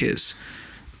circuits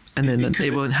and then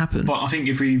it won't happen. But I think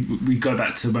if we go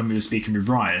back to when we were speaking with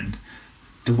Ryan,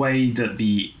 the way that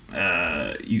the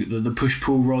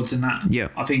push-pull rods and that,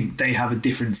 I think they have a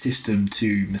different system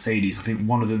to Mercedes. I think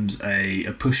one of them's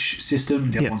a push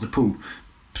system, the other one's a pull.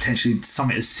 Potentially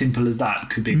something as simple as that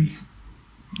could be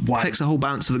affects the whole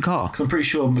balance of the car. Because I'm pretty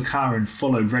sure McLaren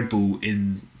followed Red Bull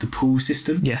in the pull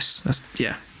system. Yes,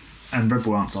 and Red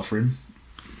Bull aren't suffering.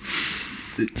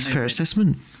 It's a fair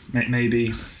assessment.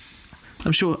 Maybe.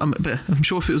 I'm sure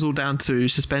if it was all down to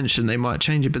suspension, they might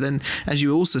change it. But then, as you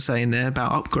were also saying there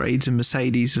about upgrades and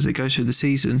Mercedes as it goes through the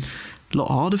season, a lot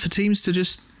harder for teams to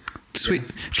just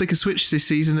flick a switch this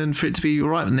season and for it to be all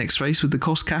right the next race with the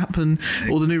cost cap and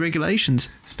all the new regulations.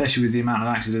 Especially with the amount of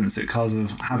accidents that cars are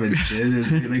having this year,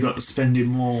 they've got spending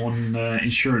more on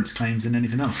insurance claims than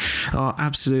anything else. Oh,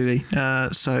 absolutely.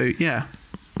 So, yeah.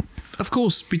 Of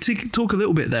course, we talk a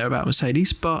little bit there about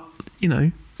Mercedes, but,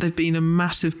 they've been a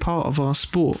massive part of our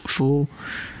sport for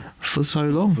so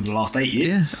long. For the last 8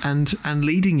 years. Yes, and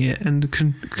leading it. And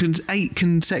 8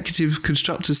 consecutive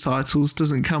constructors titles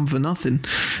doesn't come for nothing.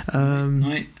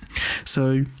 Right.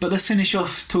 So, but let's finish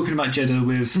off talking about Jeddah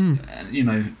with,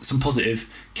 some positive.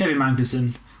 Kevin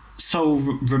Magnussen, sole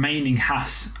remaining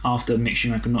Haas after Mick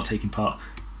Schumacher not taking part.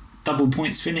 Double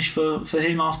points finish for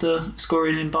him after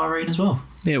scoring in Bahrain as well.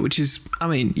 Yeah, which is,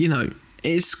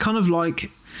 it's kind of like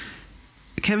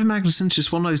Kevin Magnussen's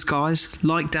just one of those guys,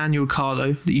 like Daniel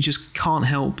Ricciardo, that you just can't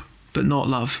help but not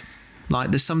love.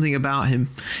 Like, there's something about him.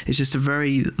 It's just a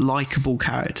very likeable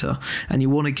character, and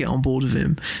you want to get on board with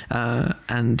him.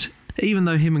 And even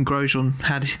though him and Grosjean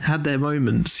had their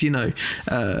moments,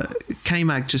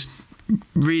 K-Mag just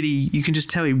really, you can just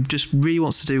tell he just really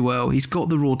wants to do well. He's got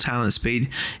the raw talent, speed.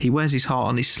 He wears his heart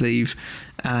on his sleeve,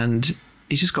 and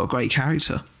he's just got a great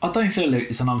character. I don't feel like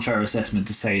it's an unfair assessment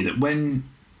to say that when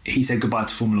he said goodbye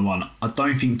to Formula One, I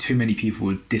don't think too many people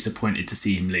were disappointed to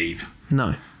see him leave.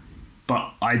 No.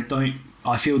 But I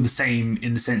feel the same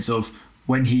in the sense of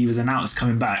when he was announced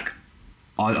coming back,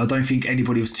 I don't think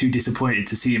anybody was too disappointed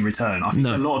to see him return. I think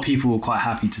a lot of people were quite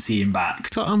happy to see him back.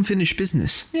 It's like unfinished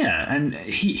business. Yeah, and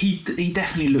he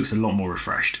definitely looks a lot more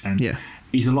refreshed. And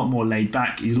he's a lot more laid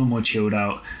back. He's a lot more chilled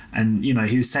out. And, you know,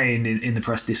 he was saying in the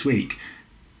press this week,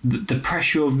 the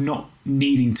pressure of not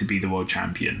needing to be the world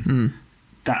champion,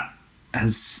 that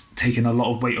has taken a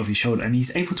lot of weight off his shoulder, and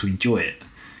he's able to enjoy it.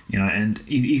 You know, and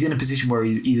he's in a position where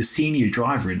he's a senior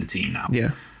driver in the team now.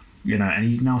 Yeah. You know, and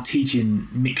he's now teaching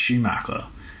Mick Schumacher.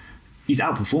 He's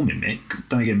outperforming Mick,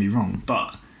 don't get me wrong,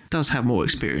 but does have more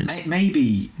experience.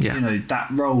 Maybe, you know, that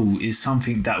role is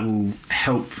something that will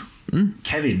help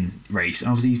Kevin race. And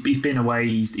obviously, he's been away.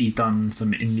 He's done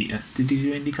some did he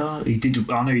do IndyCar? He did.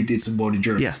 I know he did some World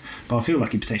Endurance, but I feel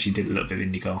like he potentially did a little bit of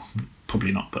IndyCar.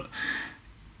 Probably not, but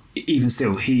even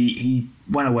still, he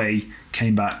went away,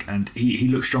 came back, and he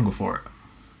looked stronger for it.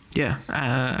 Yeah,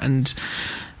 and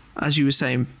as you were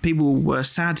saying, people were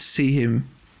sad to see him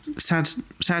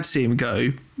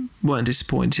go, weren't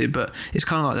disappointed, but it's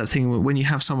kind of like that thing when you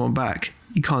have someone back,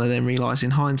 you kind of then realise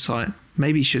in hindsight,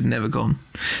 maybe he should have never gone.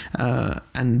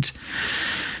 And,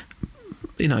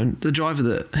 you know, the driver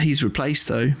that he's replaced,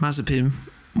 though, Mazepin,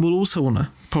 will also want to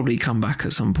probably come back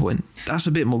at some point. That's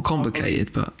a bit more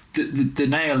complicated, but... The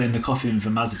nail in the coffin for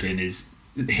Mazepin is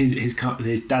his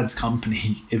dad's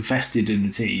company invested in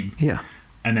the team. Yeah.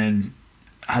 And then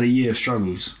had a year of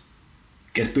struggles,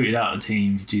 gets booted out of the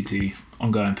team due to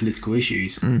ongoing political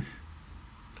issues, and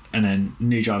then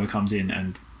new driver comes in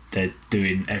and they're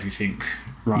doing everything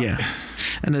right. Yeah,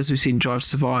 and as we've seen Drive to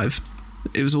Survive,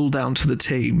 it was all down to the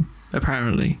team,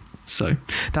 apparently. So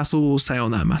that's all we'll say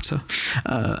on that matter.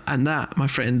 And that, my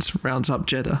friends, rounds up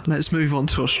Jeddah. Let's move on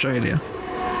to Australia.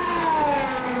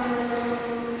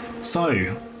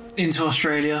 So, into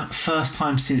Australia, first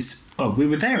time since... Well, we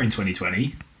were there in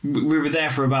 2020. We were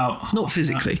there for about... Not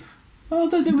physically. Well,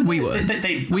 we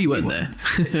weren't. We weren't there.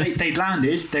 They'd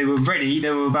landed. They were ready.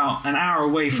 They were about an hour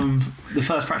away from the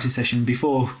first practice session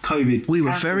before COVID. We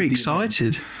were very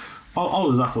excited. I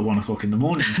was up at 1 o'clock in the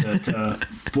morning to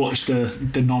watch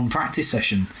the non-practice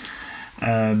session.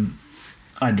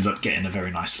 I ended up getting a very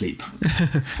nice sleep.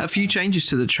 A few changes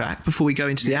to the track before we go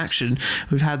into the action.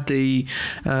 We've had the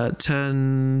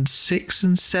turn 6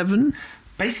 and 7.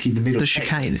 Basically, the middle the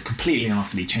chicane is completely and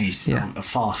utterly changed. It's a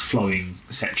fast-flowing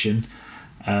section.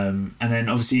 And then,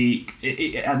 obviously,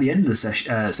 at the end of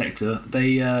the sector,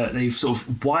 they've sort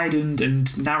of widened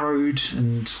and narrowed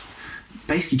and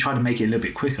basically tried to make it a little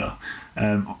bit quicker.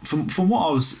 From what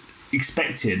I was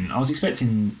expecting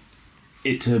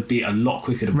it to be a lot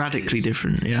quicker than radically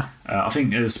different. I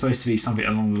think it was supposed to be something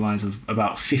along the lines of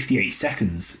about 58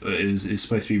 seconds. It was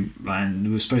supposed to be, and it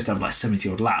was supposed to have like 70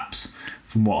 odd laps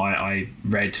from what I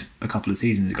read a couple of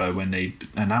seasons ago when they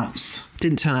announced.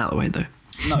 Didn't turn out the way though.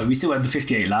 No, we still had the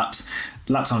 58 laps.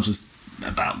 Lap times was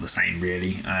about the same,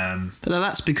 really. But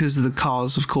that's because of the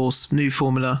cars, of course. New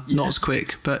formula, not as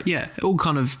quick, but it all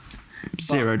kind of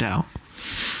zeroed out.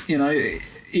 You know,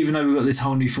 even though we've got this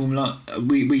whole new formula,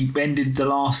 we ended the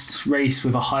last race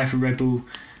with a high for Red Bull,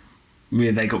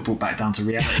 where they got brought back down to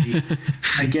reality.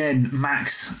 Again,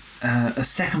 Max, a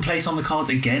second place on the cards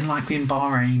again, like in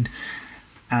Bahrain,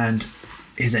 and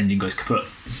his engine goes kaput.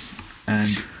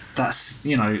 And that's,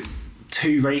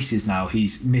 2 races now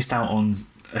he's missed out on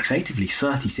effectively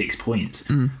 36 points,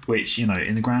 which,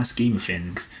 in the grand scheme of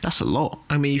things, that's a lot.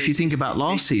 I mean, if you think about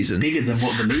last season, bigger than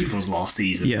what the lead was last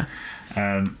season. Yeah.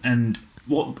 And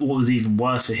what was even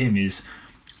worse for him is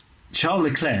Charles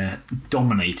Leclerc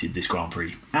dominated this Grand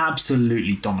Prix.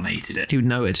 Absolutely dominated it. He would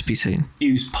nowhere to be seen.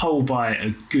 He was pole by a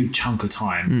good chunk of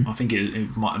time. I think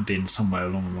it might have been somewhere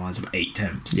along the lines of 8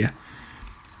 tenths. Yeah.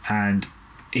 And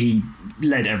he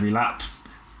led every lap.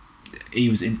 He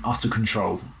was in utter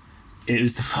control. It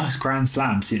was the first Grand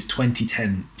Slam since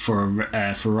 2010 for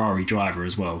a Ferrari driver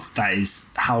as well. That is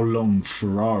how long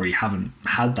Ferrari haven't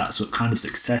had that sort of kind of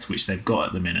success which they've got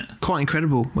at the minute. Quite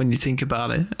incredible when you think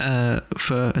about it,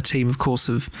 for a team, of course,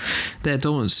 of their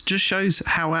dominance. Just shows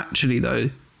how actually,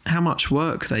 though, how much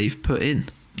work they've put in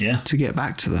to get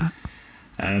back to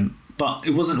that. But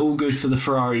it wasn't all good for the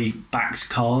Ferrari-backed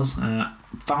cars.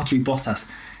 Valtteri Bottas,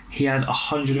 he had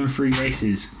 103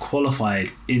 races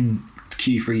qualified in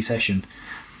Q3 session,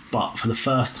 but for the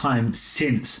first time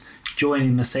since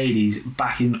joining Mercedes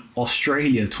back in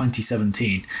Australia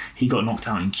 2017. He got knocked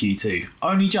out in Q2.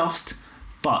 Only just,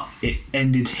 but it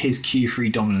ended his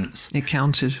Q3 dominance. It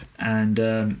counted. And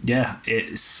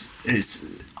it's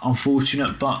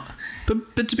unfortunate, but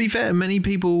to be fair, many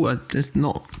people are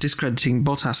not discrediting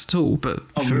Bottas at all, but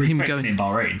from him going in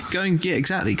Bahrain,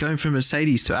 going from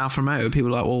Mercedes to Alfa Romeo,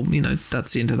 people are like, well,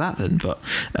 that's the end of that then. But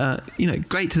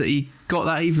great that he got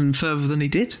that even further than he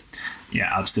did. Yeah,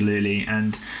 absolutely.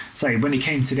 And so when it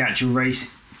came to the actual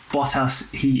race, Bottas,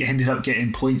 he ended up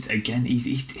getting points again.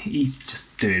 He's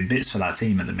just doing bits for that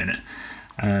team at the minute.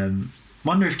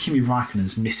 Wonder if Kimi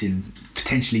Raikkonen's missing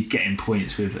potentially getting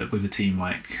points with a team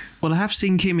like. Well, I have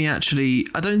seen Kimi actually.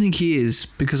 I don't think he is,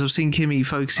 because I've seen Kimi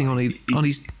focusing on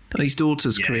his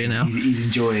daughter's career now. He's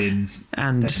enjoying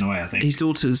stepping away. I think his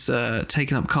daughter's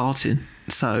taken up karting,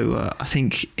 so I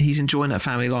think he's enjoying that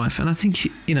family life. And I think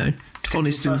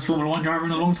honest, first Formula 1 driver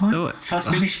in a long time.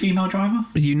 First Finnish female driver.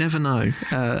 You never know.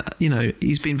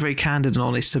 He's been very candid and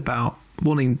honest about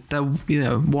wanting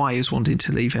why he was wanting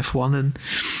to leave F1, and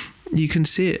you can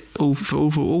see it all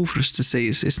for us to see.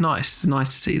 It's nice to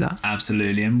see that.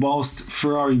 Absolutely. And whilst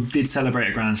Ferrari did celebrate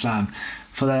a Grand Slam,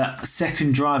 for their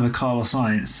second driver, Carlos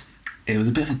Sainz, it was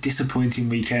a bit of a disappointing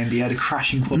weekend. He had a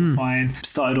crash in qualifying,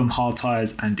 started on hard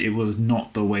tyres, and it was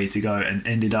not the way to go, and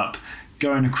ended up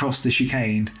going across the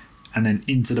chicane and then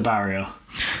into the barrier.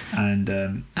 And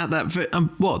at that,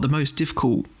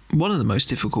 one of the most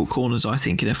difficult corners, I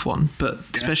think, in F1, but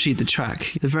especially the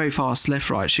track, the very fast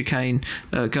left-right chicane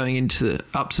going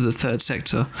up to the third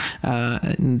sector,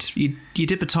 and you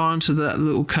dip a tyre onto that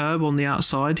little curb on the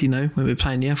outside. When we're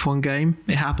playing the F1 game,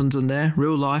 it happens in there.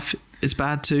 Real life, it's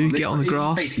bad too. Get on the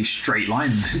grass. Basically straight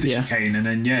lined the chicane, and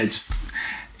then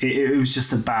it was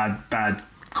just a bad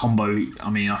combo. I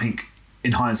mean, I think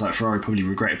in hindsight, Ferrari probably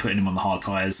regretted putting him on the hard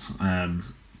tyres.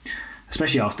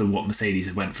 Especially after what Mercedes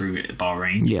had went through at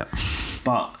Bahrain. Yeah.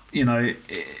 But,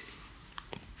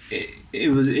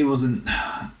 it wasn't...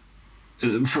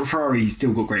 Ferrari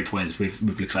still got great points with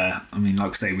Leclerc. I mean, like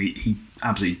I say, he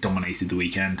absolutely dominated the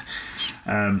weekend.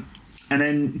 And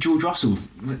then George Russell,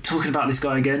 talking about this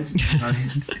guy again.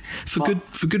 For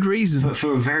good reason.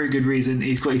 For a very good reason.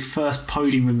 He's got his first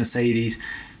podium with Mercedes.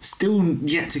 Still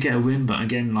yet to get a win, but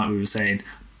again, like we were saying,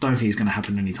 don't think it's going to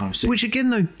happen anytime soon. Which again,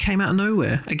 though, came out of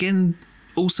nowhere. Again,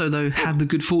 also though, had the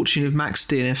good fortune of Max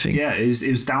DNFing. Yeah, it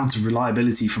was down to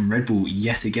reliability from Red Bull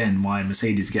yet again why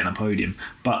Mercedes is getting a podium,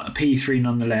 but a P3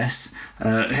 nonetheless. He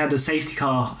had a safety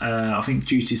car, I think,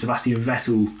 due to Sebastian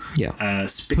Vettel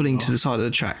pulling to the side of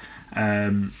the track.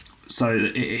 So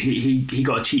he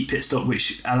got a cheap pit stop,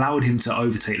 which allowed him to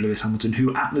overtake Lewis Hamilton,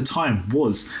 who at the time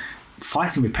was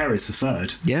fighting with Perez for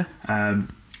third. Yeah.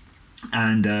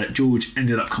 And George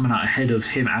ended up coming out ahead of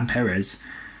him and Perez,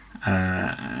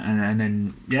 and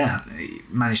then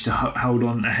managed to hold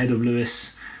on ahead of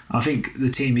Lewis. I think the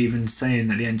team even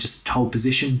saying at the end, just hold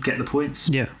position, get the points.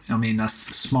 Yeah, I mean, that's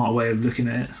a smart way of looking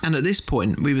at it. And at this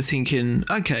point, we were thinking,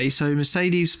 okay, so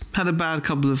Mercedes had a bad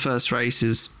couple of first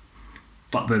races,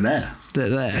 but they're there.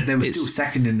 They were still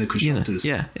second in the constructors.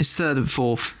 It's third and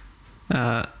fourth.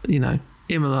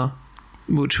 Imola,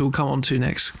 which we'll come on to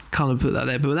next, kind of put that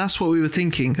there. But that's what we were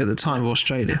thinking at the time of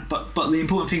Australia. But the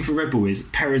important thing for Red Bull is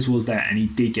Perez was there and he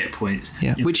did get points.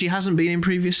 Yeah, which he hasn't been in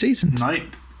previous seasons. No,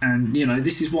 and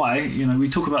this is why we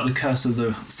talk about the curse of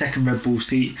the second Red Bull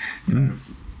seat.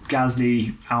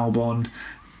 Gasly, Albon,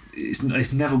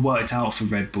 it's never worked out for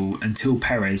Red Bull until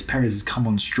Perez. Perez has come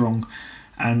on strong,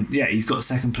 and he's got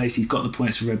second place. He's got the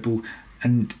points for Red Bull,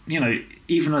 and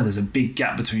even though there's a big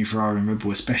gap between Ferrari and Red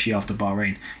Bull, especially after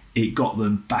Bahrain, it got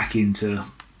them back into,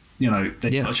 they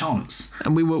got a chance.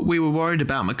 And we were worried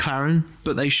about McLaren,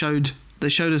 but they showed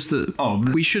us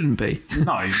that we shouldn't be.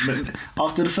 No, but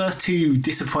after the first two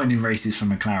disappointing races for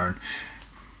McLaren,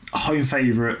 home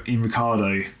favourite in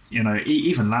Ricciardo,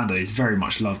 even Lando is very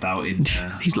much loved out in...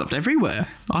 he's loved everywhere,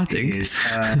 I think. He is.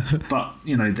 But,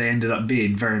 they ended up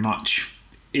being very much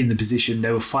in the position.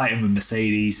 They were fighting with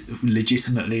Mercedes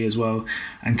legitimately as well,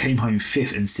 and came home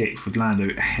 5th and 6th with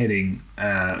Lando heading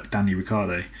Daniel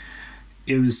Ricciardo.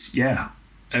 It was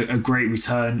a great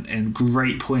return and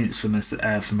great points for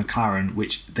McLaren,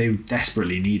 which they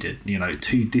desperately needed.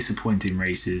 2 disappointing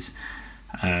races,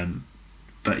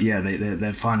 but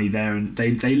they're finally there, and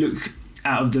they look,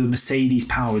 out of the Mercedes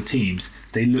powered teams,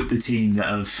 they look the team that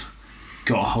have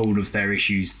got a hold of their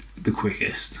issues the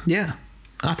quickest. Yeah,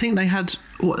 I think they had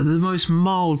the most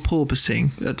mild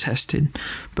porpoising at testing,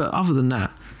 but other than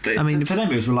that, for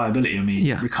them it was reliability. I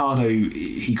mean, Ricciardo,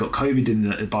 he got COVID in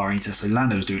the Bahrain test, so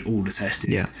Lando was doing all the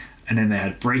testing. Yeah. And then they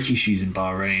had brake issues in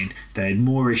Bahrain. They had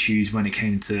more issues when it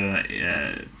came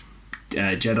to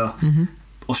Jeddah.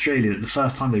 Australia, the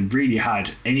first time they really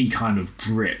had any kind of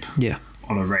grip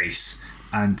on a race,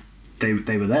 and they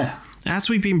were there. As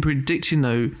we've been predicting,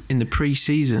 though, in the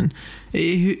pre-season,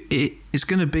 it's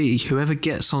going to be whoever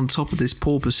gets on top of this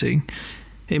porpoising.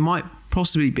 It might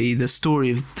possibly be the story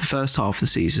of the first half of the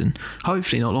season.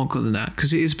 Hopefully not longer than that,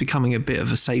 because it is becoming a bit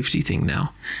of a safety thing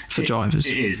now for drivers.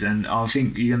 It is, and I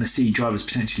think you're going to see drivers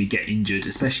potentially get injured,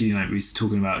 especially, we were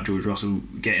talking about George Russell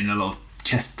getting a lot of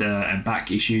chest and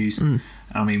back issues.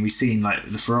 I mean, we've seen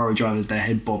the Ferrari drivers, their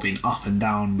head bobbing up and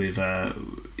down with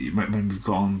when we've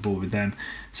got on board with them.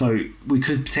 So we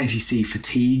could potentially see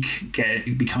fatigue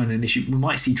becoming an issue. We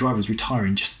might see drivers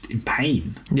retiring just in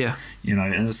pain. Yeah,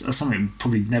 and that's something we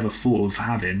probably never thought of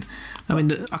having. I mean,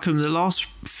 the last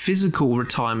physical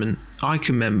retirement I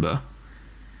can remember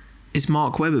is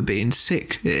Mark Webber being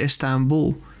sick at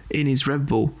Istanbul in his Red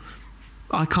Bull.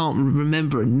 I can't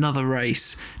remember another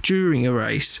race during a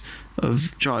race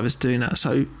of drivers doing that.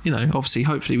 So, obviously,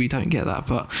 hopefully we don't get that.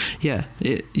 But yeah,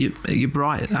 you're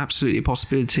right, it's absolutely a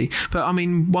possibility. But I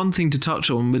mean, one thing to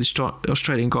touch on with the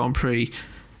Australian Grand Prix,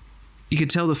 you could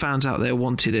tell the fans out there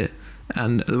wanted it,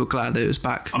 and they were glad that it was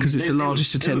back, because it's the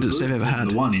largest attendance they've ever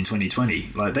had. Formula One in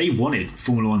 2020, they wanted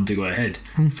Formula One to go ahead.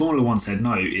 Formula One said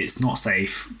no, it's not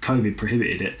safe. COVID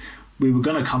prohibited it. We were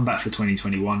going to come back for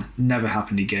 2021. Never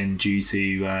happened again due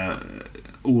to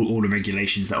all the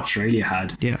regulations that Australia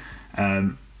had. Yeah.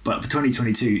 But for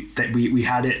 2022, we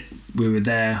had it. We were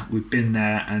there. We've been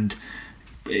there, and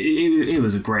it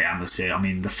was a great atmosphere. I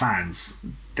mean, the fans,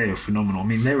 they were phenomenal. I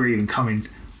mean, they were even coming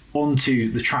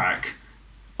onto the track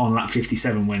on lap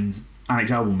 57 when Alex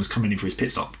Albon was coming in for his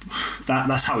pit stop.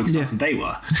 That's how excited they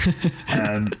were.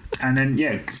 And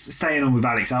then staying on with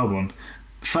Alex Albon.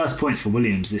 First points for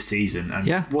Williams this season, and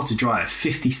what a drive!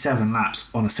 57 laps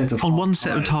on a set of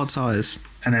hard tyres,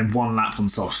 and then 1 lap on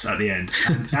softs at the end,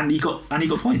 and he got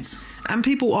points. And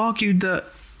people argued that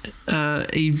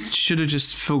he should have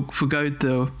just forgoed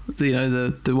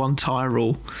the one tyre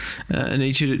rule, and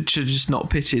he should have just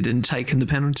not pitted and taken the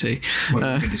penalty.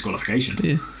 Well, disqualification.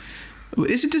 Yeah.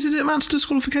 Does it amount to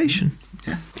disqualification?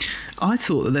 Yeah. I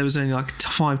thought that there was only a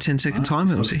 5-10 second time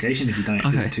penalty. Disqualification if you don't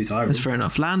do 2 tyre. That's fair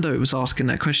enough. Lando was asking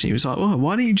that question. He was like, well,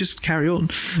 why don't you just carry on?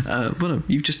 Well, no,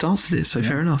 you've just answered it, so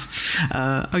fair enough.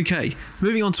 Okay,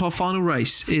 moving on to our final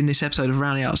race in this episode of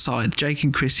Round the Outside. Jake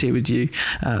and Chris here with you.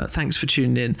 Thanks for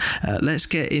tuning in. Let's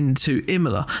get into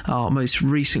Imola, our most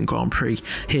recent Grand Prix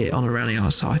here on Around the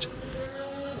Outside.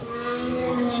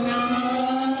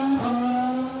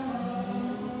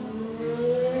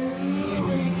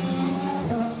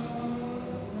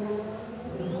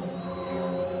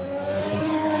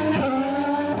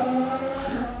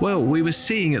 Well, we were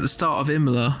seeing at the start of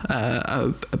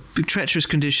Imola treacherous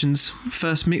conditions,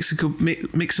 first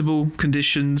mixable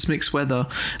conditions, mixed weather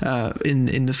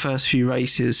in the first few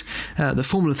races. The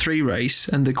Formula 3 race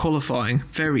and the qualifying,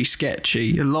 very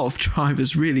sketchy. A lot of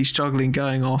drivers really struggling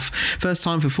going off. First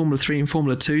time for Formula 3 and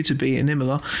Formula 2 to be in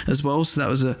Imola as well, so that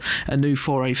was a new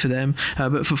foray for them.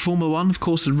 But for Formula 1, of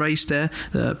course, had raced there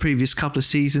the previous couple of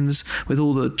seasons with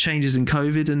all the changes in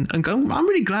COVID. And I'm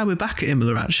really glad we're back at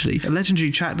Imola, actually. A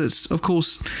legendary track that's, of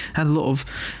course, had a lot of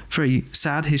very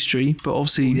sad history, but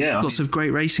obviously lots of great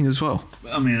racing as well.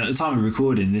 I mean, at the time of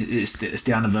recording, it's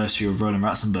the anniversary of Roland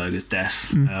Ratzenberger's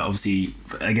death. Obviously,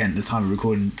 again, at the time of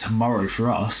recording, tomorrow for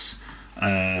us,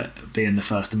 being the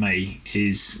 1st of May,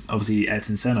 is obviously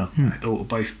Ayrton Senna,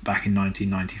 both back in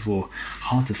 1994.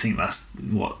 Hard to think that's,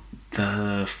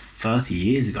 30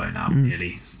 years ago now,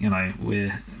 really.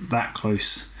 We're that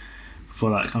close for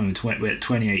that kind of we're at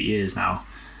 28 years now.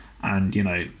 And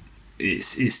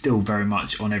it's still very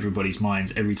much on everybody's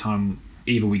minds every time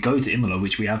either we go to Imola,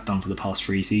 which we have done for the past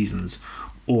 3 seasons,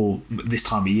 or this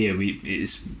time of year.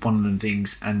 It's one of them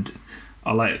things, and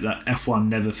I like that F1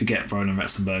 never forget Roland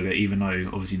Ratzenberger, even though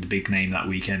obviously the big name that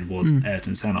weekend was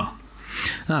Ayrton Senna.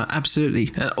 No,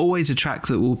 absolutely. Always a track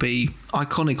that will be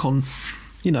iconic on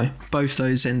both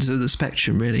those ends of the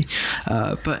spectrum, really.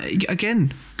 But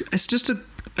again, it's just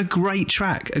a great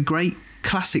track, a great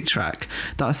classic track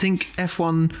that I think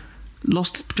F1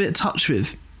 lost a bit of touch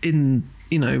with in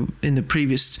the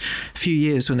previous few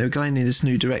years when they were going in this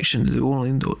new direction.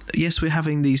 Yes, we're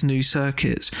having these new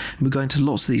circuits and we're going to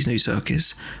lots of these new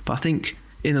circuits, but I think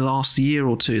in the last year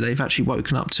or two they've actually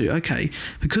woken up to, okay,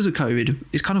 because of COVID,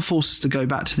 it's kind of forced us to go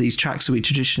back to these tracks that we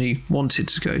traditionally wanted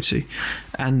to go to,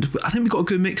 and I think we've got a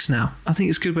good mix now. I think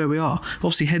it's good where we are.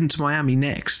 Obviously heading to Miami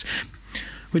next.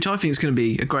 which I think is going to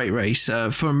be a great race.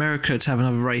 For America to have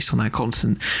another race on that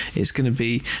continent, it's going to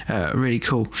be really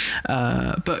cool.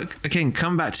 But again,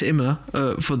 come back to Imola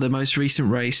for the most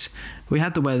recent race. We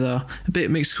had the weather, a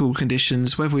bit mixed cool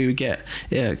conditions, whether we would get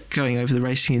going over the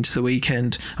racing into the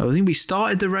weekend. I think we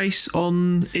started the race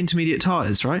on intermediate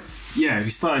tyres, right? Yeah, we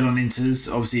started on inters.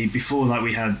 Obviously, before that,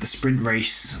 we had the sprint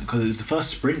race because it was the first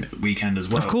sprint weekend as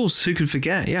well. Of course, who could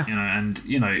forget? Yeah.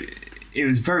 It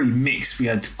was very mixed. We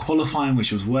had qualifying,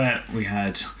 which was wet. We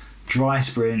had dry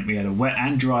sprint. We had a wet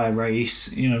and dry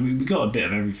race. We got a bit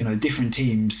of everything. Different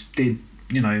teams did,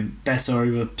 better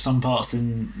over some parts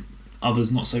and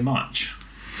others not so much.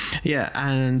 Yeah,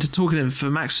 and talking for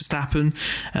Max Verstappen,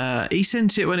 he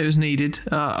sent it when it was needed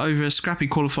over a scrappy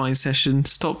qualifying session,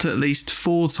 stopped at least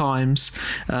 4 times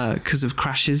because of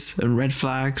crashes and red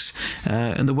flags,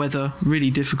 and the weather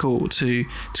really difficult to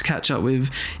catch up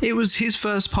with. It was his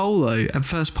first pole though, and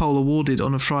first pole awarded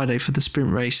on a Friday for the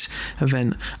sprint race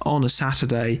event on a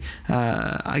Saturday.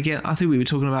 Again, I think we were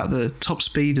talking about the top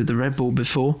speed of the Red Bull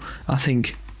before. I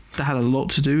think that had a lot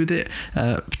to do with it,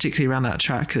 particularly around that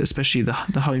track, especially the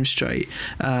home straight.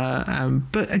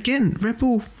 But again, Red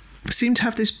Bull seemed to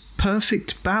have this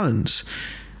perfect balance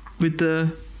with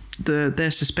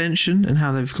their suspension and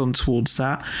how they've gone towards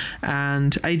that,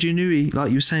 and Adrian Newey, like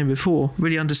you were saying before,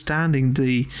 really understanding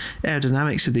the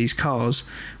aerodynamics of these cars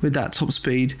with that top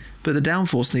speed, but the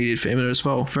downforce needed for Imola as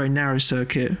well. Very narrow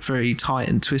circuit, very tight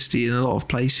and twisty in a lot of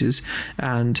places,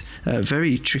 and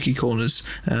very tricky corners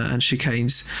and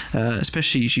chicanes,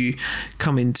 especially as you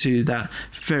come into that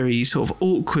very sort of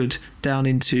awkward down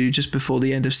into just before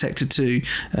the end of sector 2,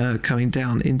 coming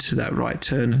down into that right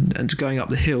turn and going up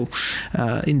the hill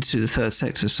into the third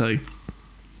sector. So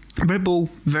Red Bull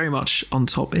very much on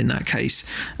top in that case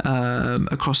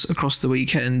across the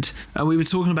weekend. And we were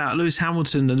talking about Lewis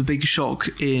Hamilton and the big shock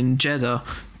in Jeddah,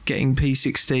 getting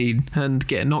P16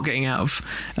 and not getting out of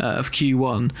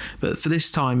Q1. But for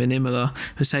this time in Imola,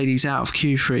 Mercedes out of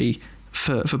Q3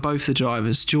 for both the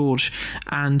drivers, George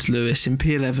and Lewis, in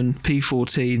P11,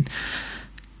 P14.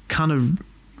 Kind of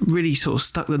really sort of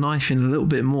stuck the knife in a little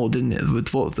bit more, didn't it,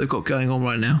 with what they've got going on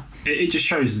right now? It just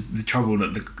shows the trouble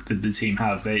that the team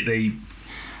have. They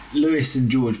Lewis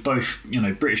and George, both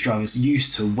British drivers,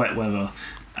 used to wet weather,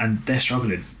 and they're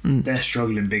struggling. They're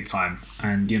struggling big time,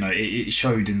 and it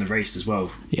showed in the race as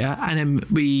well. Yeah, and then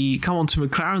we come on to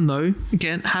McLaren though.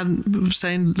 Again,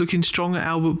 looking strong at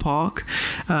Albert Park,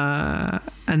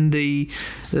 and the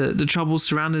troubles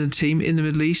surrounding the team in the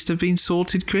Middle East have been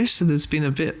sorted, Chris. And there's been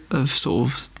a bit of sort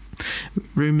of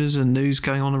rumours and news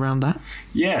going on around that.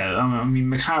 Yeah, I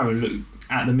mean McLaren look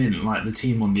at the minute like the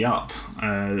team on the up.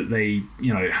 They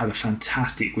had a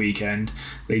fantastic weekend.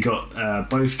 They got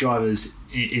both drivers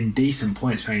in decent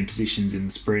points paying positions in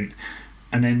the sprint,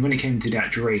 and then when it came to the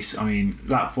actual race, I mean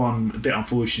lap one a bit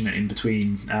unfortunate in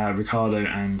between Ricciardo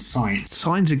and Sainz.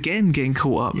 Sainz again getting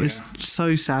caught up. Yeah. It's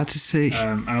so sad to see.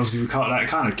 And obviously Ricciardo, that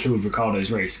kind of killed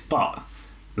Ricciardo's race, but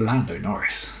Lando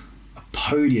Norris,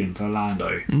 podium for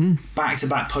Lando.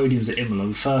 Back-to-back podiums at Imola,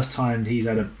 the first time he's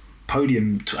had a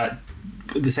podium at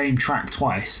the same track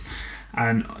twice.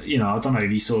 And I don't know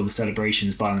if you saw the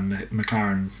celebrations by the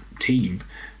McLaren team.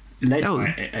 They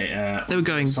were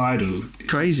going Seidel.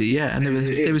 Crazy, yeah, and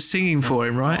they were singing for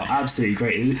him, right? Oh, absolutely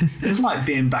great. It was like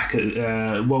being back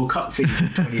at World Cup thing in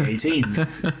 2018.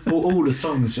 all the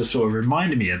songs just sort of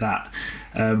reminded me of that.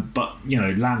 But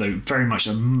Lando, very much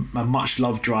a much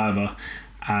loved driver,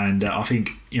 and I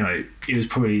think it was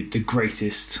probably the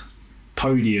greatest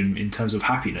podium in terms of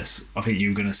happiness I think you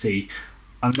were going to see.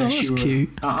 Unless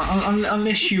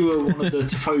you were one of the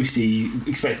Tifosi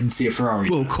expecting to see a Ferrari.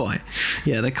 Well, quite.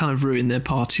 Yeah, they kind of ruined their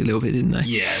party a little bit, didn't they?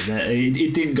 Yeah,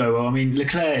 it didn't go well. I mean,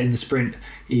 Leclerc in the sprint,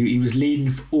 he was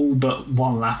leading for all but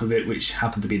one lap of it, which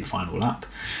happened to be the final lap.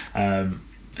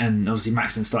 And obviously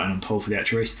Max then starting on pole for the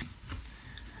actual race.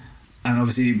 And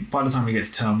obviously, by the time we get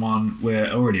to turn 1, we're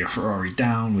already a Ferrari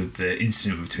down with the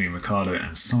incident between Ricciardo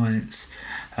and Sainz.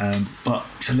 But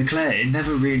for Leclerc, it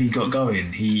never really got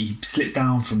going. He slipped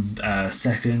down from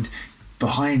second,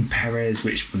 behind Perez,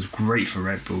 which was great for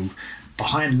Red Bull,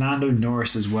 behind Lando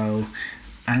Norris as well.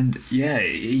 And yeah,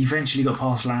 he eventually got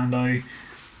past Lando,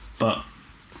 but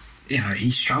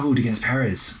he struggled against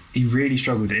Perez. He really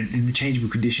struggled in the changeable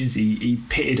conditions. He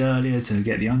pitted earlier to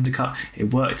get the undercut.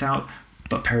 It worked out,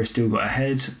 but Perez still got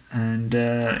ahead. And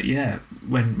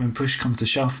when push comes to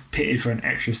shove, pitted for an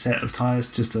extra set of tyres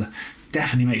just to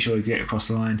definitely make sure he get across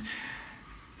the line.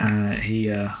 He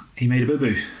made a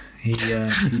boo-boo. He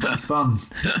spun.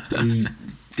 He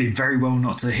did very well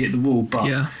not to hit the wall,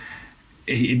 but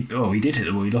he did hit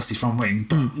the wall. He lost his front wing,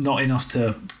 but not enough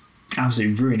to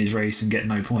absolutely ruin his race and get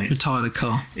no points. Retire the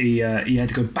car. He had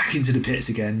to go back into the pits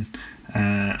again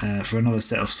for another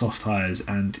set of soft tyres,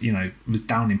 and was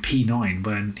down in P9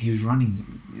 when he was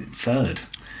running third.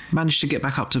 Managed to get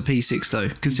back up to P6 though.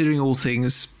 Considering all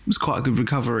things, it was quite a good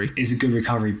recovery. It's a good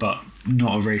recovery, but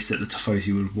not a race that the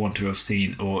Tifosi would want to have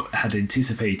seen or had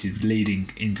anticipated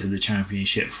leading into the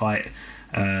championship fight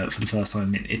for the first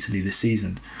time in Italy this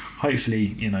season.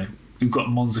 Hopefully, we've got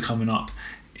Monza coming up.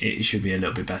 It should be a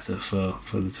little bit better for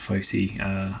the Tifosi.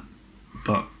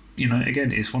 But,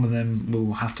 again, it's one of them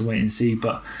we'll have to wait and see.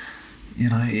 But,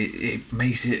 it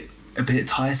makes it a bit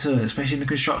tighter, especially in the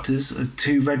constructors.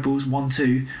 2 Red Bulls,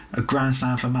 1-2, a Grand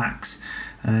Slam for Max.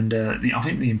 And I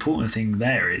think the important thing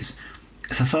there is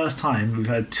it's the first time we've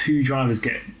had 2 drivers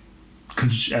get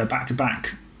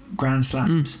back-to-back Grand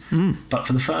Slams. But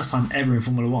for the first time ever in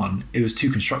Formula 1, it was 2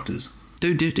 constructors.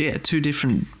 2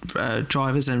 different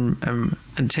drivers and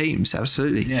teams,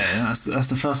 absolutely. Yeah, that's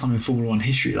the first time in Formula 1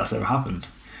 history that's ever happened.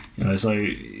 So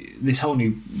this whole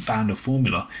new band of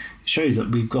formula shows that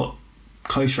we've got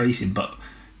close racing, but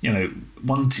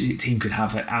one team could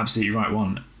have it absolutely right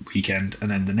one weekend,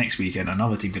 and then the next weekend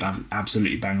another team could have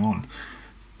absolutely bang on.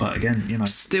 But again,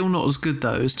 still not as good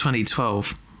though as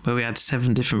 2012, where we had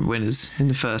 7 different winners in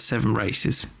the first 7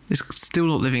 races. It's still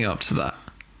not living up to that.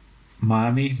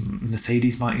 Miami,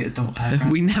 Mercedes might get.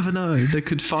 We never know. They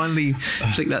could finally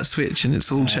flick that switch and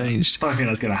it's all changed. I don't think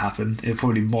that's going to happen. It'll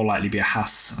probably more likely be a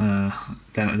Haas than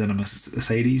a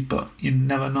Mercedes, but you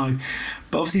never know.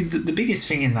 But obviously, the biggest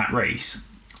thing in that race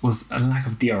was a lack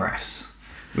of DRS.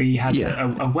 We had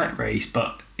a wet race,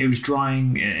 but it was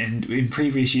drying, and in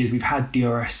previous years we've had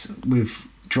DRS with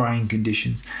drying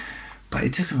conditions. But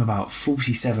it took them about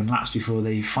 47 laps before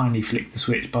they finally flicked the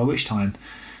switch, by which time...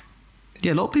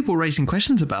 Yeah, a lot of people are raising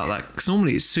questions about that, because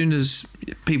normally as soon as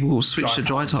people switch to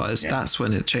dry tyres, that's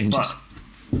when it changes.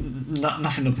 But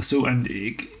nothing of the sort, and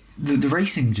the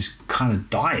racing just kind of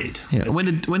died. Yeah, when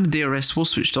the DRS was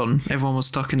switched on, everyone was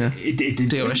stuck in a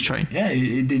DRS train. Yeah,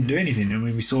 it didn't do anything. I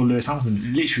mean, we saw Lewis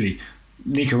Hamilton, literally,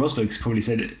 Nico Rosberg's probably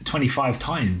said it 25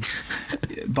 times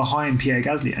behind Pierre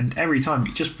Gasly, and every time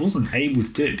he just wasn't able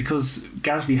to do it because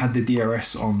Gasly had the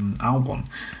DRS on Albon,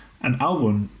 and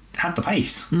Albon had the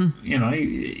pace.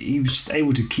 He was just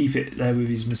able to keep it there with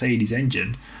his Mercedes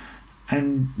engine,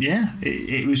 and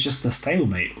it was just a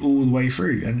stalemate all the way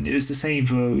through. And it was the same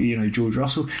for George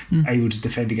Russell, able to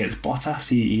defend against Bottas.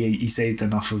 He saved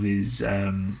enough of his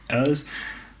errors,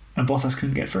 and Bottas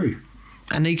couldn't get through.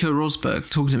 And Nico Rosberg,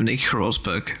 talking to Nico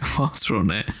Rosberg whilst we're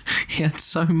on it, he had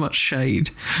so much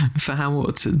shade for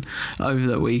Hamilton over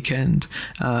that weekend.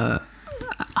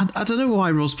 I don't know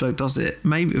why Rosberg does it.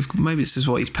 Maybe this is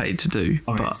what he's paid to do.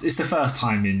 I mean, it's the first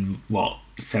time in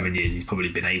 7 years he's probably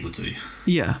been able to.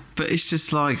 Yeah, but it's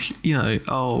just like,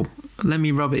 let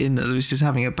me rub it in that Lewis is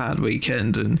having a bad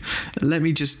weekend, and let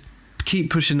me just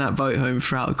keep pushing that boat home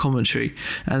throughout the commentary.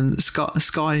 And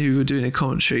Sky, who were doing a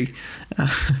commentary,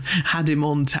 had him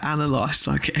on to analyse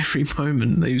like every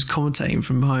moment he was commentating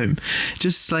from home,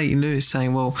 just slating Lewis,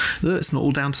 saying, well, look, it's not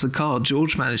all down to the car.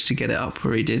 George managed to get it up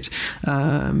where he did,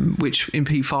 which in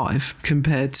P5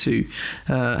 compared to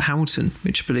Hamilton,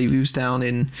 which I believe he was down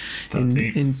in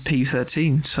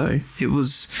P13. So it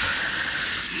was...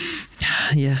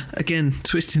 Yeah, again,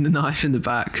 twisting the knife in the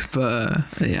back. But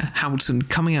Hamilton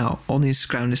coming out on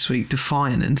Instagram this week,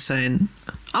 defiant and saying,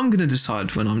 I'm going to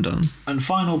decide when I'm done. And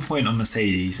final point on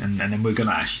Mercedes, and then we're going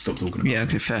to actually stop talking about it. Yeah,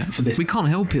 okay, fair. For this, we can't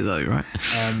help it though, right?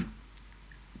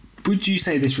 Would you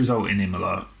say this result in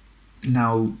Imola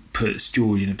now puts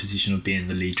George in a position of being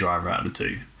the lead driver out of the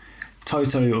 2?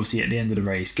 Toto, obviously, at the end of the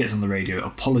race, gets on the radio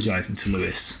apologising to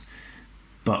Lewis.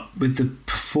 But with the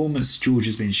performance George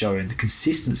has been showing, the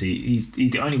consistency, he's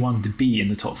the only one to be in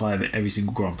the top 5 at every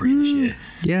single Grand Prix this year.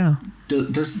 Yeah.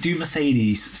 Do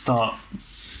Mercedes start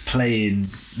playing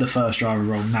the first driver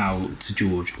role now to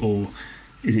George, or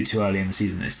is it too early in the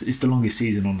season? It's the longest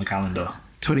season on the calendar.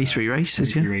 23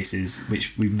 races, 23 races,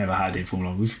 which we've never had in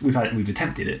Formula 1. We've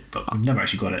attempted it, but we've never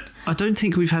actually got it. I don't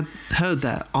think we've heard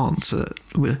that answer.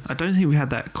 I don't think we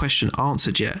had that question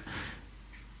answered yet,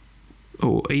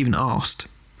 or even asked,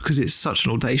 because it's such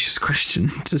an audacious question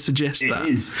to suggest that.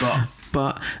 It is,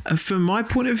 but from my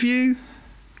point of view,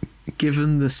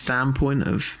 given the standpoint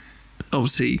of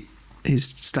obviously his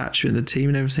stature in the team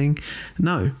and everything,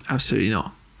 no, absolutely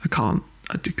not. I can't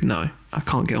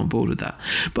get on board with that.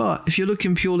 But if you're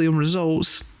looking purely on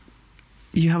results,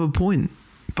 you have a point.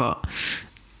 But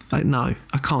no,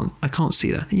 I can't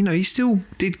see that. He still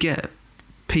did get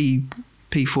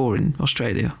P4 in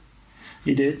Australia.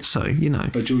 He did. So,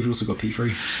 But George also got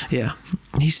P3. Yeah.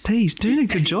 He's doing a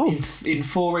good job. In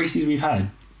 4 races we've had,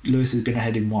 Lewis has been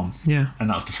ahead in one. Yeah. And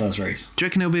that's the first race. Do you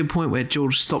reckon there'll be a point where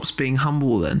George stops being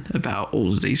humble then about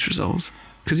all of these results?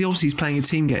 Because he obviously is playing a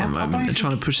team game at the moment and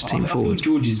trying to push the team forward. I think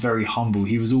George is very humble.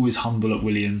 He was always humble at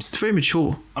Williams. It's very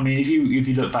mature. I mean, if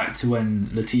you look back to when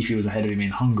Latifi was ahead of him in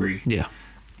Hungary, yeah,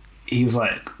 he was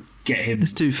like, get him.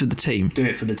 Let's do it for the team. Do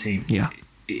it for the team. Yeah.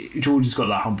 George has got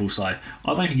that humble side.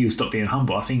 I don't think he'll stop being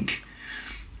humble. I think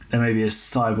there may be a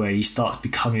side where he starts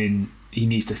becoming, he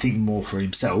needs to think more for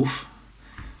himself.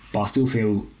 But I still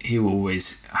feel he will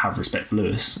always have respect for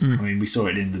Lewis. I mean, we saw it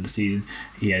at the end of the season.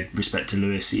 He had respect to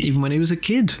Lewis. Even when he was a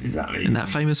kid. Exactly. In that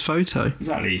famous photo.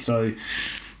 Exactly. So,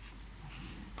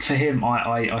 for him,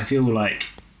 I feel like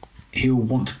he'll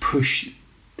want to push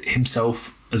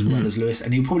himself as well as Lewis.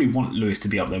 And he'll probably want Lewis to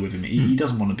be up there with him. He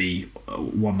doesn't want to be a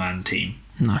one-man team.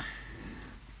 No.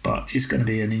 But it's going to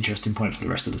be an interesting point for the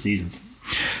rest of the season.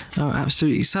 Oh,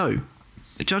 absolutely. So,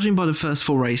 judging by the first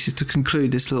 4 races, to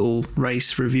conclude this little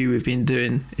race review we've been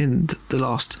doing in the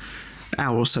last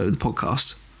hour or so of the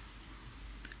podcast,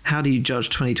 how do you judge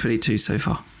 2022 so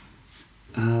far?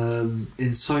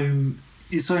 In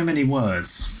so many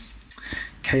words: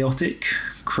 chaotic,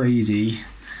 crazy,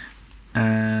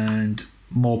 and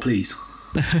more, please.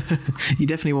 You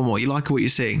definitely want more. You like what you're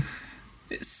seeing.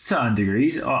 Certain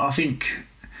degrees. I think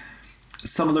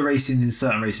some of the racing in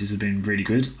certain races has been really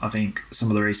good. I think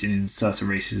some of the racing in certain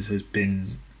races has been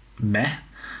meh.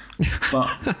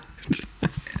 But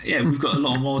yeah, we've got a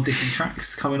lot more different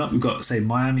tracks coming up. We've got, say,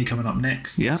 Miami coming up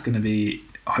next. Yeah. It's going to be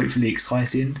hopefully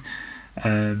exciting.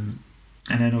 And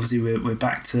then obviously we're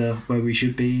back to where we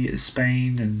should be at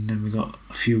Spain, and then we've got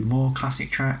a few more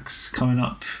classic tracks coming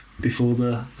up before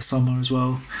the summer as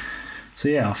well. So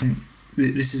yeah, I think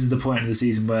this is the point of the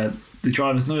season where the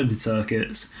drivers know the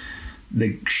circuits.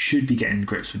 They should be getting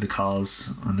grips with the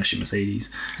cars, unless you're Mercedes.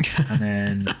 And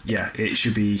then, yeah, it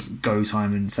should be go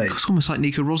time and say. It's almost like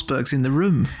Nico Rosberg's in the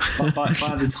room. But by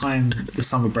the time the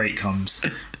summer break comes,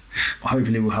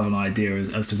 hopefully we'll have an idea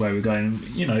as to where we're going.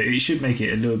 You know, it should make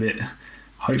it a little bit,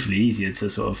 hopefully, easier to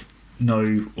sort of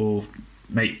know or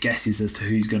make guesses as to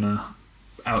who's going to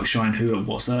outshine who at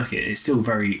what circuit. It's still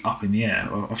very up in the air.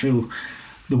 I feel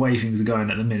the way things are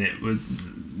going at the minute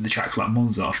with the tracks like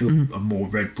Monza, I feel are more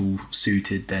Red Bull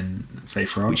suited than, say,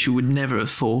 Ferrari. Which you would never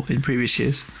have thought in previous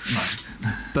years. No.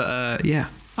 But yeah,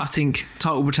 I think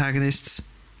title protagonists,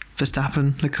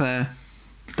 Verstappen, Leclerc,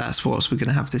 that's what we're going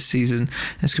to have this season.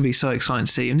 It's going to be so exciting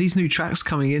to see. And these new tracks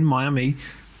coming in, Miami,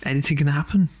 anything can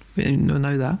happen. I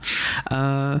know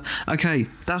that. Okay,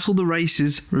 that's all the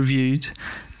races reviewed.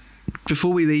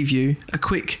 Before we leave you,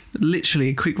 literally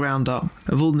a quick roundup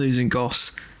of all the news and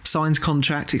goss. Sainz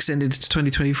contract extended to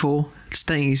 2024,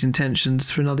 stating his intentions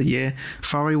for another year.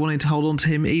 Ferrari wanting to hold on to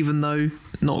him, even though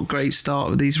not a great start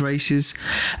with these races.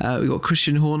 We've got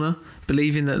Christian Horner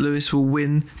believing that Lewis will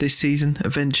win this season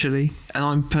eventually, and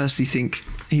I personally think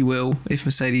he will if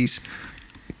Mercedes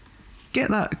get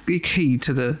that key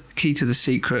to the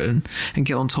secret and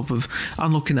get on top of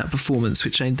unlocking that performance,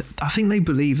 which I think they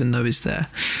believe and know is there.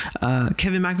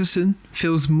 Kevin Magnussen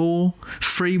feels more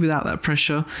free without that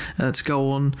pressure to go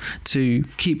on to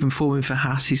keep performing for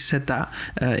Haas. He said that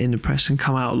in the press and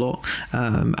come out a lot,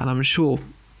 and I'm sure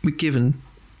we've given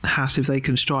Haas, if they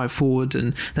can strive forward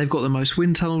and they've got the most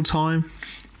wind tunnel time,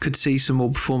 could see some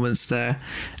more performance there.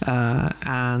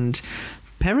 And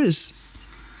Perez,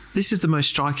 this is the most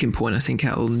striking point, I think,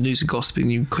 out of all the news and gossiping.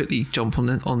 You quickly jump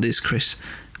on this, Chris.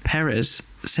 Perez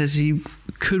says he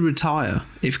could retire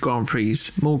if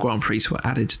more Grand Prix were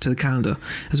added to the calendar.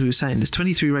 As we were saying, there's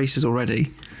 23 races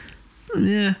already.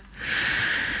 Yeah,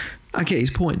 I get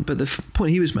his point, but the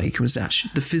point he was making was that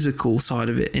the physical side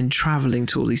of it in travelling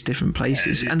to all these different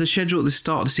places. And the schedule at the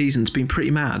start of the season has been pretty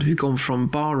mad. We've gone from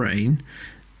Bahrain,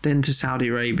 then to Saudi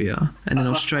Arabia, and then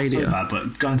Australia. Not so bad,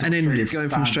 but going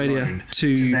from Australia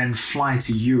to then fly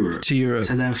to Europe,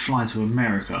 to then fly to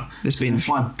America, then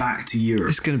fly back to Europe.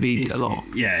 It's going to be a lot.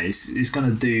 Yeah, it's going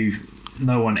to do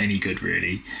no one any good,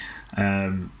 really.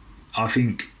 I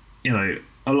think, you know,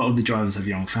 a lot of the drivers have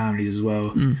young families as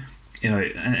well. You know,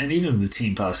 and even the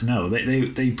team personnel,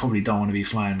 they probably don't want to be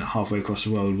flying halfway across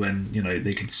the world when, you know,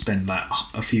 they could spend like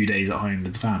a few days at home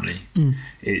with the family.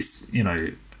 It's, you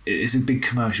know, it's a big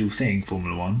commercial thing,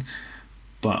 Formula One,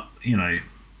 but, you know,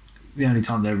 the only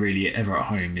time they're really ever at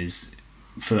home is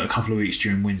for a couple of weeks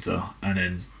during winter, and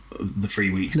then the 3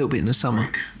 weeks, a little bit in the summer.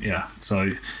 Break. Yeah,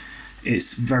 so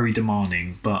it's very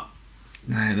demanding, but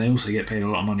they also get paid a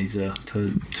lot of money to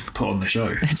put on the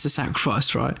show. It's a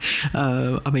sacrifice, right?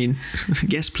 I mean,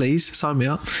 yes, please, sign me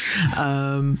up.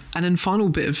 And then final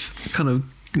bit of kind of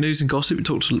news and gossip. We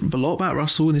talked a lot about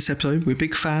Russell in this episode. We're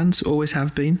big fans, always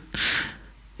have been.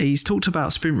 He's talked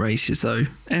about sprint races, though.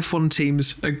 F1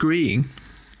 teams agreeing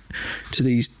to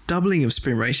these doubling of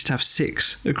sprint races to have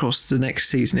 6 across the next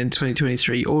season in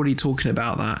 2023. Already talking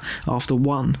about that after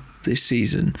 1 this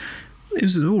season. It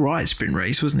was an all-right sprint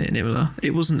race, wasn't it, in Imola?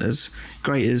 It wasn't as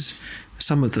great as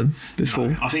some of them before.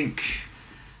 No, I think...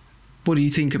 What do you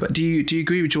think about... Do you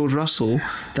agree with George Russell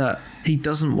that he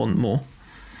doesn't want more?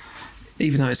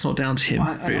 Even though it's not down to him,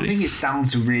 really. I think it's down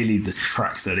to really the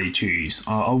tracks that they choose.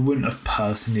 I wouldn't have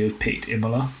personally have picked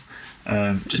Imola,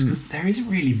 just because there isn't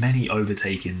really many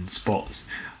overtaking spots.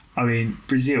 I mean,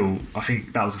 Brazil, I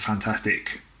think that was a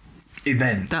fantastic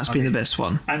event. That's been the best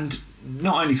one. And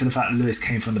not only for the fact that Lewis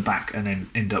came from the back and then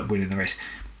ended up winning the race.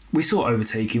 We saw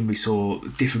overtaking, we saw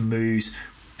different moves,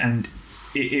 and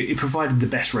it provided the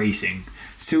best racing.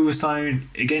 Silverstone,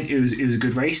 again, it was a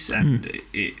good race, and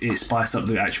it spiced up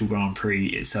the actual Grand Prix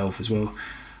itself as well.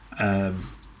 I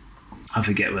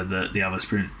forget whether the other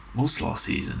sprint was last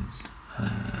season.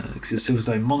 Because it was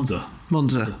Silverstone, Monza,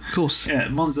 of course. Yeah,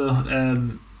 Monza.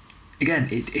 Again,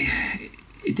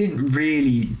 it didn't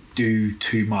really do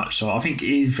too much, so I think it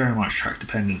is very much track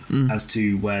dependent as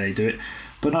to where they do it.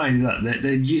 But not only that,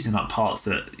 they're using up parts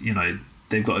that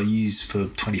they've got to use for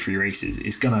 23 races.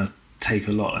 It's gonna take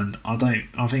a lot, and I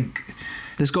think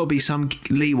there's got to be some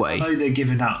leeway. I know they're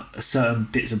giving out certain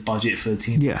bits of budget for the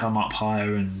team to come up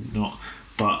higher and not,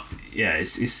 but yeah,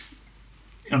 it's.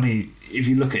 I mean, if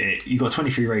you look at it, you've got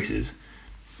 23 races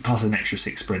plus an extra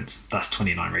 6 sprints. That's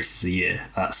 29 races a year.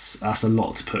 That's a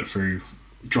lot to put through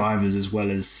drivers as well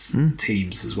as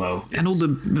teams as well. And all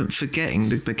the forgetting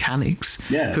the mechanics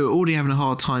who are already having a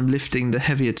hard time lifting the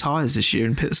heavier tyres this year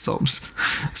in pit stops.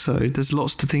 So there's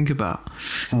lots to think about.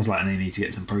 Sounds like they need to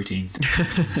get some protein.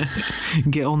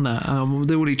 Get on that.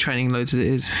 They're already training loads as it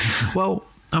is. Well,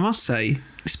 I must say,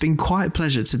 it's been quite a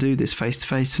pleasure to do this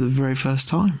face-to-face for the very first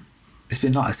time. It's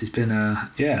been nice. It's been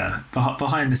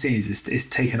behind the scenes. It's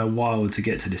taken a while to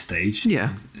get to this stage.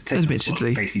 Yeah, it's taken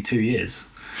admittedly, basically 2 years.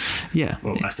 Yeah.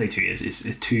 Well, I say 2 years. It's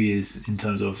 2 years in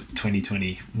terms of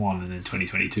 2021 and then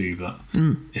 2022, but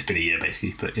it's been a year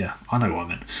basically. But yeah, I know what I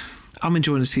meant. I'm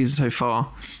enjoying the season so far,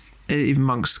 even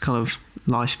amongst kind of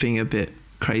life being a bit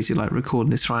crazy, like recording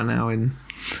this right now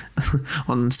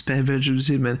on spare bedrooms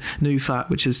in my new flat,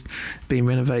 which has been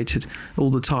renovated all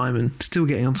the time and still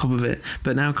getting on top of it.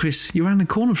 But now, Chris, you're around the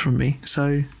corner from me,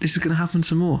 so this is going to happen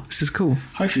some more. This is cool.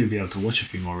 Hopefully, you'll be able to watch a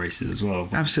few more races as well.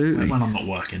 Absolutely. When I'm not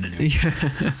working anyway.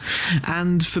 Yeah.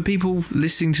 And for people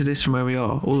listening to this from where we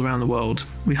are, all around the world,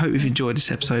 we hope you've enjoyed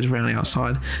this episode of Around the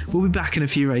Outside. We'll be back in a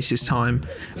few races' time.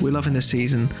 We're loving the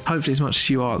season, hopefully as much as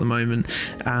you are at the moment,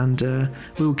 and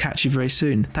we'll catch you very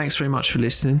soon. Thanks very much for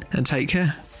listening, and take care.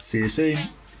 See you soon.